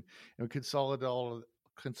completion, and we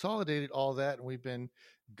consolidated all that, and we've been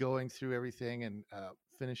going through everything and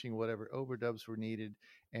finishing whatever overdubs were needed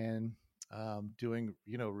and doing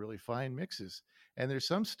really fine mixes. And there's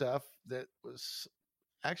some stuff that was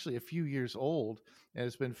actually a few years old, and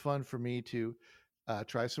it's been fun for me to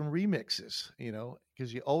try some remixes,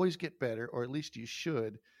 because you always get better, or at least you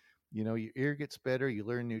should. Your ear gets better, you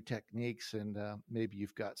learn new techniques, and maybe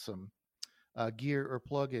you've got some gear or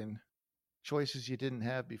plug-in choices you didn't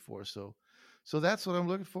have before. So that's what I'm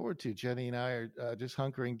looking forward to. Jenny and I are just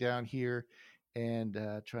hunkering down here and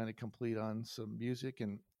trying to complete on some music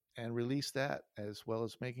and release that, as well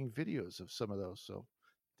as making videos of some of those. So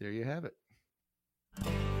there you have it.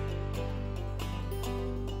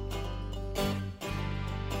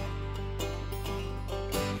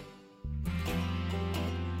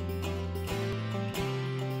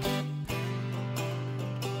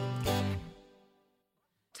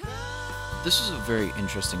 This was a very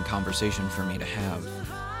interesting conversation for me to have.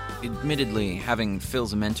 Admittedly, having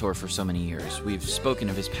Phil's a mentor for so many years, we've spoken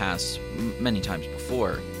of his past many times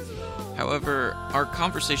before. However, our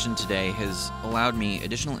conversation today has allowed me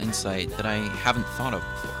additional insight that I haven't thought of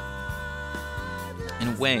before. In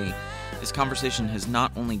a way, this conversation has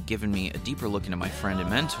not only given me a deeper look into my friend and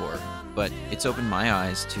mentor, but it's opened my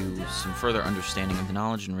eyes to some further understanding of the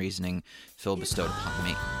knowledge and reasoning Phil bestowed upon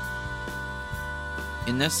me.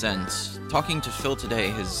 In this sense, talking to Phil today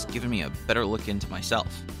has given me a better look into myself.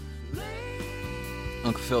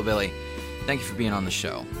 Uncle Philbillie, Thank you for being on the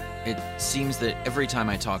show. It seems that every time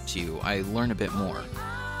I talk to you, I learn a bit more.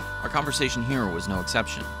 Our conversation here was no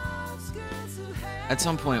exception. At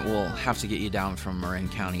some point, we'll have to get you down from Marin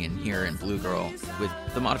County and here in Blue Girl. With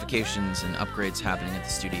the modifications and upgrades happening at the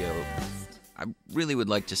studio, I really would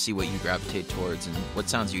like to see what you gravitate towards and what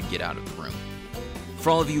sounds you'd get out of the room. For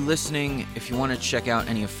all of you listening, if you want to check out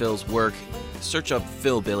any of Phil's work, search up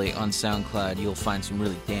Philbillie on SoundCloud. You'll find some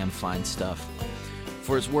really damn fine stuff.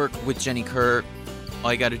 For his work with Jenny Kerr,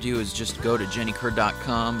 all you got to do is just go to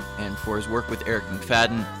jennykerr.com, and for his work with Eric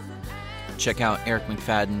McFadden, check out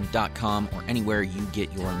ericmcfadden.com or anywhere you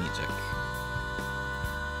get your music.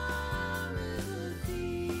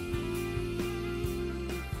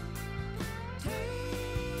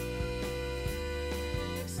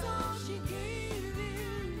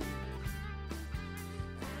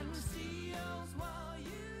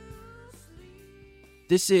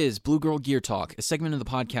 This is Blue Girl Gear Talk, a segment of the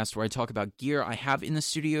podcast where I talk about gear I have in the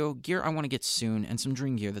studio, gear I want to get soon, and some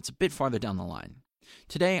dream gear that's a bit farther down the line.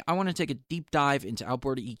 Today, I want to take a deep dive into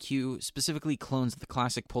outboard EQ, specifically clones of the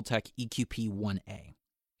classic Pultec EQP-1A.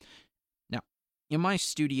 Now, in my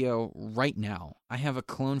studio right now, I have a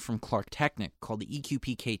clone from Klark Teknik called the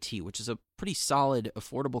EQP-KT, which is a pretty solid,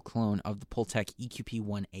 affordable clone of the Pultec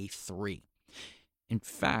EQP-1A3. In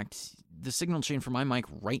fact, the signal chain for my mic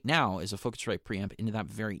right now is a Focusrite preamp into that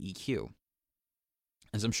very EQ.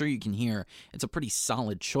 As I'm sure you can hear, it's a pretty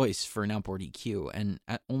solid choice for an outboard EQ, and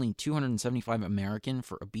at only $275 American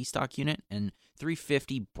for a B-stock unit and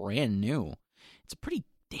 $350 brand new, it's a pretty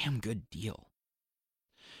damn good deal.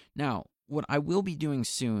 Now, what I will be doing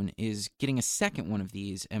soon is getting a second one of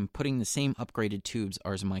these and putting the same upgraded tubes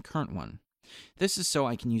as my current one. This is so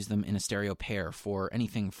I can use them in a stereo pair for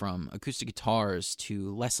anything from acoustic guitars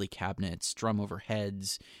to Leslie cabinets, drum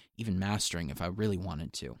overheads, even mastering if I really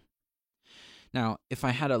wanted to. Now, if I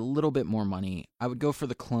had a little bit more money, I would go for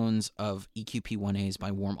the clones of EQP-1As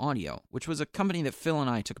by Warm Audio, which was a company that Phil and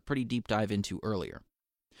I took a pretty deep dive into earlier.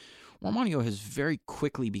 Warm Audio has very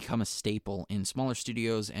quickly become a staple in smaller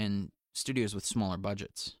studios and studios with smaller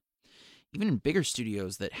budgets. Even in bigger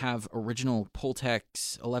studios that have original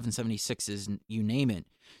Pultecs, 1176s, you name it,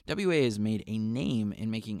 WA has made a name in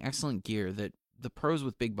making excellent gear that the pros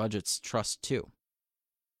with big budgets trust too.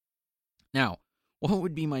 Now, what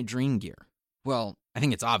would be my dream gear? Well, I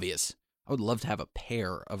think it's obvious. I would love to have a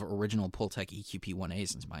pair of original Pultec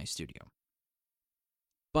EQP-1As in my studio.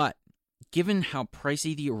 But given how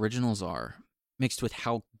pricey the originals are, mixed with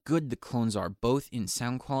how good the clones are both in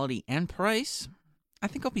sound quality and price, I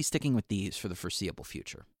think I'll be sticking with these for the foreseeable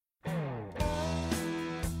future.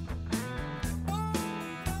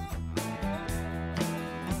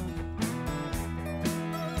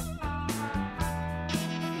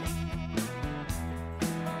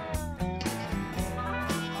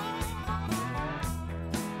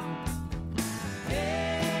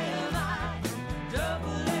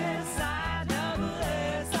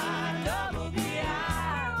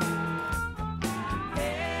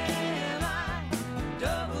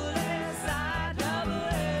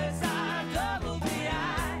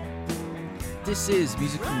 This is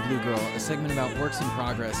Music from Blue Girl, a segment about works in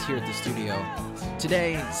progress here at the studio.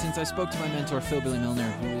 Today, since I spoke to my mentor Philbillie Milner,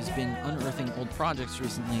 who has been unearthing old projects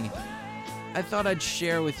recently, I thought I'd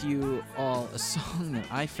share with you all a song that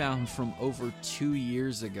I found from over 2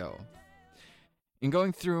 years ago. In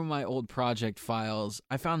going through my old project files,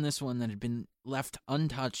 I found this one that had been left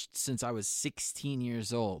untouched since I was 16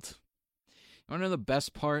 years old. You want to know the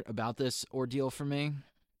best part about this ordeal for me?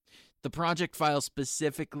 The project file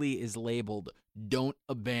specifically is labeled, "Don't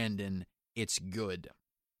Abandon, It's Good."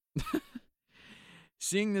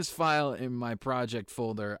 Seeing this file in my project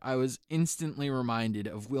folder, I was instantly reminded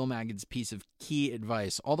of Will Maggid's piece of key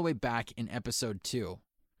advice all the way back in episode 2.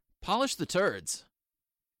 Polish the turds.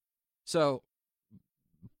 So,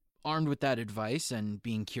 armed with that advice and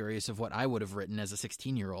being curious of what I would have written as a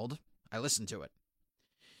 16-year-old, I listened to it.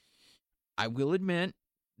 I will admit,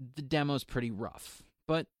 the demo's pretty rough,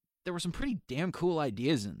 but there were some pretty damn cool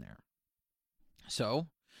ideas in there. So,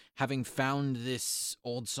 having found this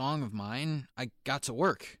old song of mine, I got to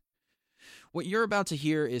work. What you're about to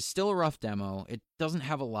hear is still a rough demo. It doesn't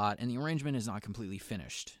have a lot, and the arrangement is not completely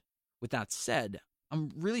finished. With that said,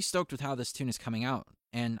 I'm really stoked with how this tune is coming out,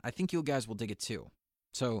 and I think you guys will dig it too.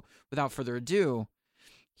 So, without further ado,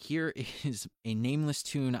 here is a nameless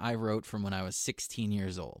tune I wrote from when I was 16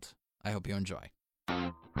 years old. I hope you enjoy.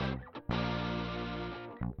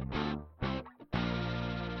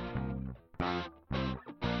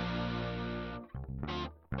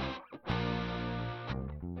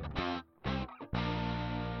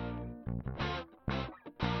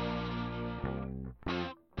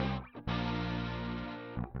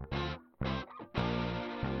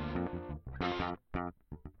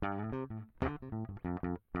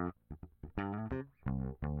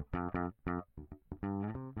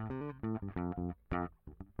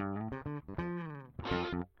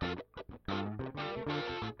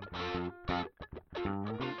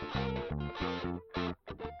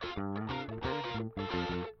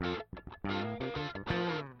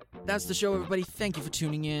 That's the show, everybody. Thank you for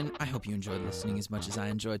tuning in. I hope you enjoyed listening as much as I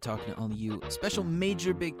enjoyed talking to all of you. A special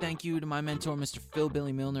major big thank you to my mentor, Mr.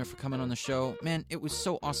 Philbillie Milner, for coming on the show. Man, it was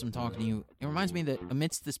so awesome talking to you. It reminds me that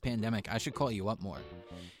amidst this pandemic, I should call you up more.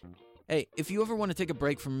 Hey, if you ever want to take a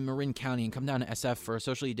break from Marin County and come down to SF for a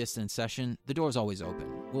socially distanced session, the door's always open.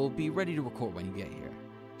 We'll be ready to record when you get here.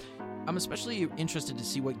 I'm especially interested to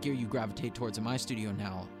see what gear you gravitate towards in my studio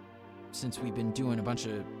now, since we've been doing a bunch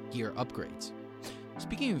of gear upgrades.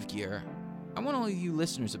 Speaking of gear, I want all of you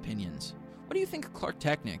listeners' opinions. What do you think of Klark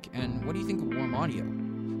Teknik, and what do you think of Warm Audio?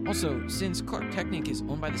 Also, since Klark Teknik is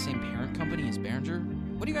owned by the same parent company as Behringer,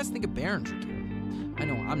 what do you guys think of Behringer gear? I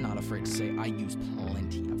know I'm not afraid to say I use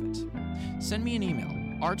plenty of it. Send me an email,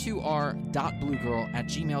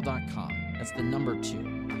 r2r.bluegirl@gmail.com. That's the number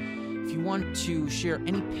 2. If you want to share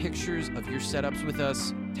any pictures of your setups with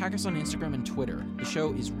us, tag us on Instagram and Twitter. The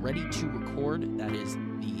show is Ready to Record. That is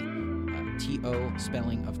the T-O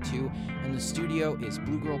spelling of 2. And the studio is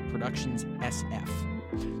Blue Girl Productions SF.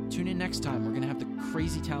 Tune in next time. We're going to have the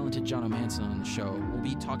crazy talented John O'Manson on the show. We'll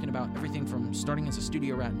be talking about everything from starting as a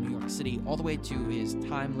studio rat in New York City all the way to his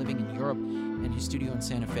time living in Europe and his studio in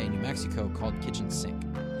Santa Fe, New Mexico called Kitchen Sink.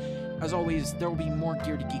 As always, there will be more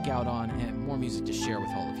gear to geek out on and more music to share with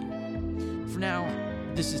all of you. For now,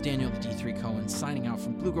 this is Daniel the D3 Cohen signing out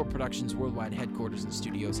from Blue Girl Productions Worldwide Headquarters and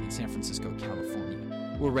Studios in San Francisco, California.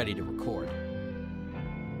 We're ready to record.